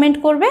 এখানেই কমেন্ট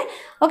করবে,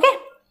 ওকে।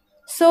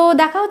 সো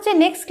দেখা হচ্ছে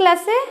নেক্সট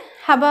ক্লাসে।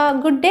 Have a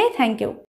good day, thank you.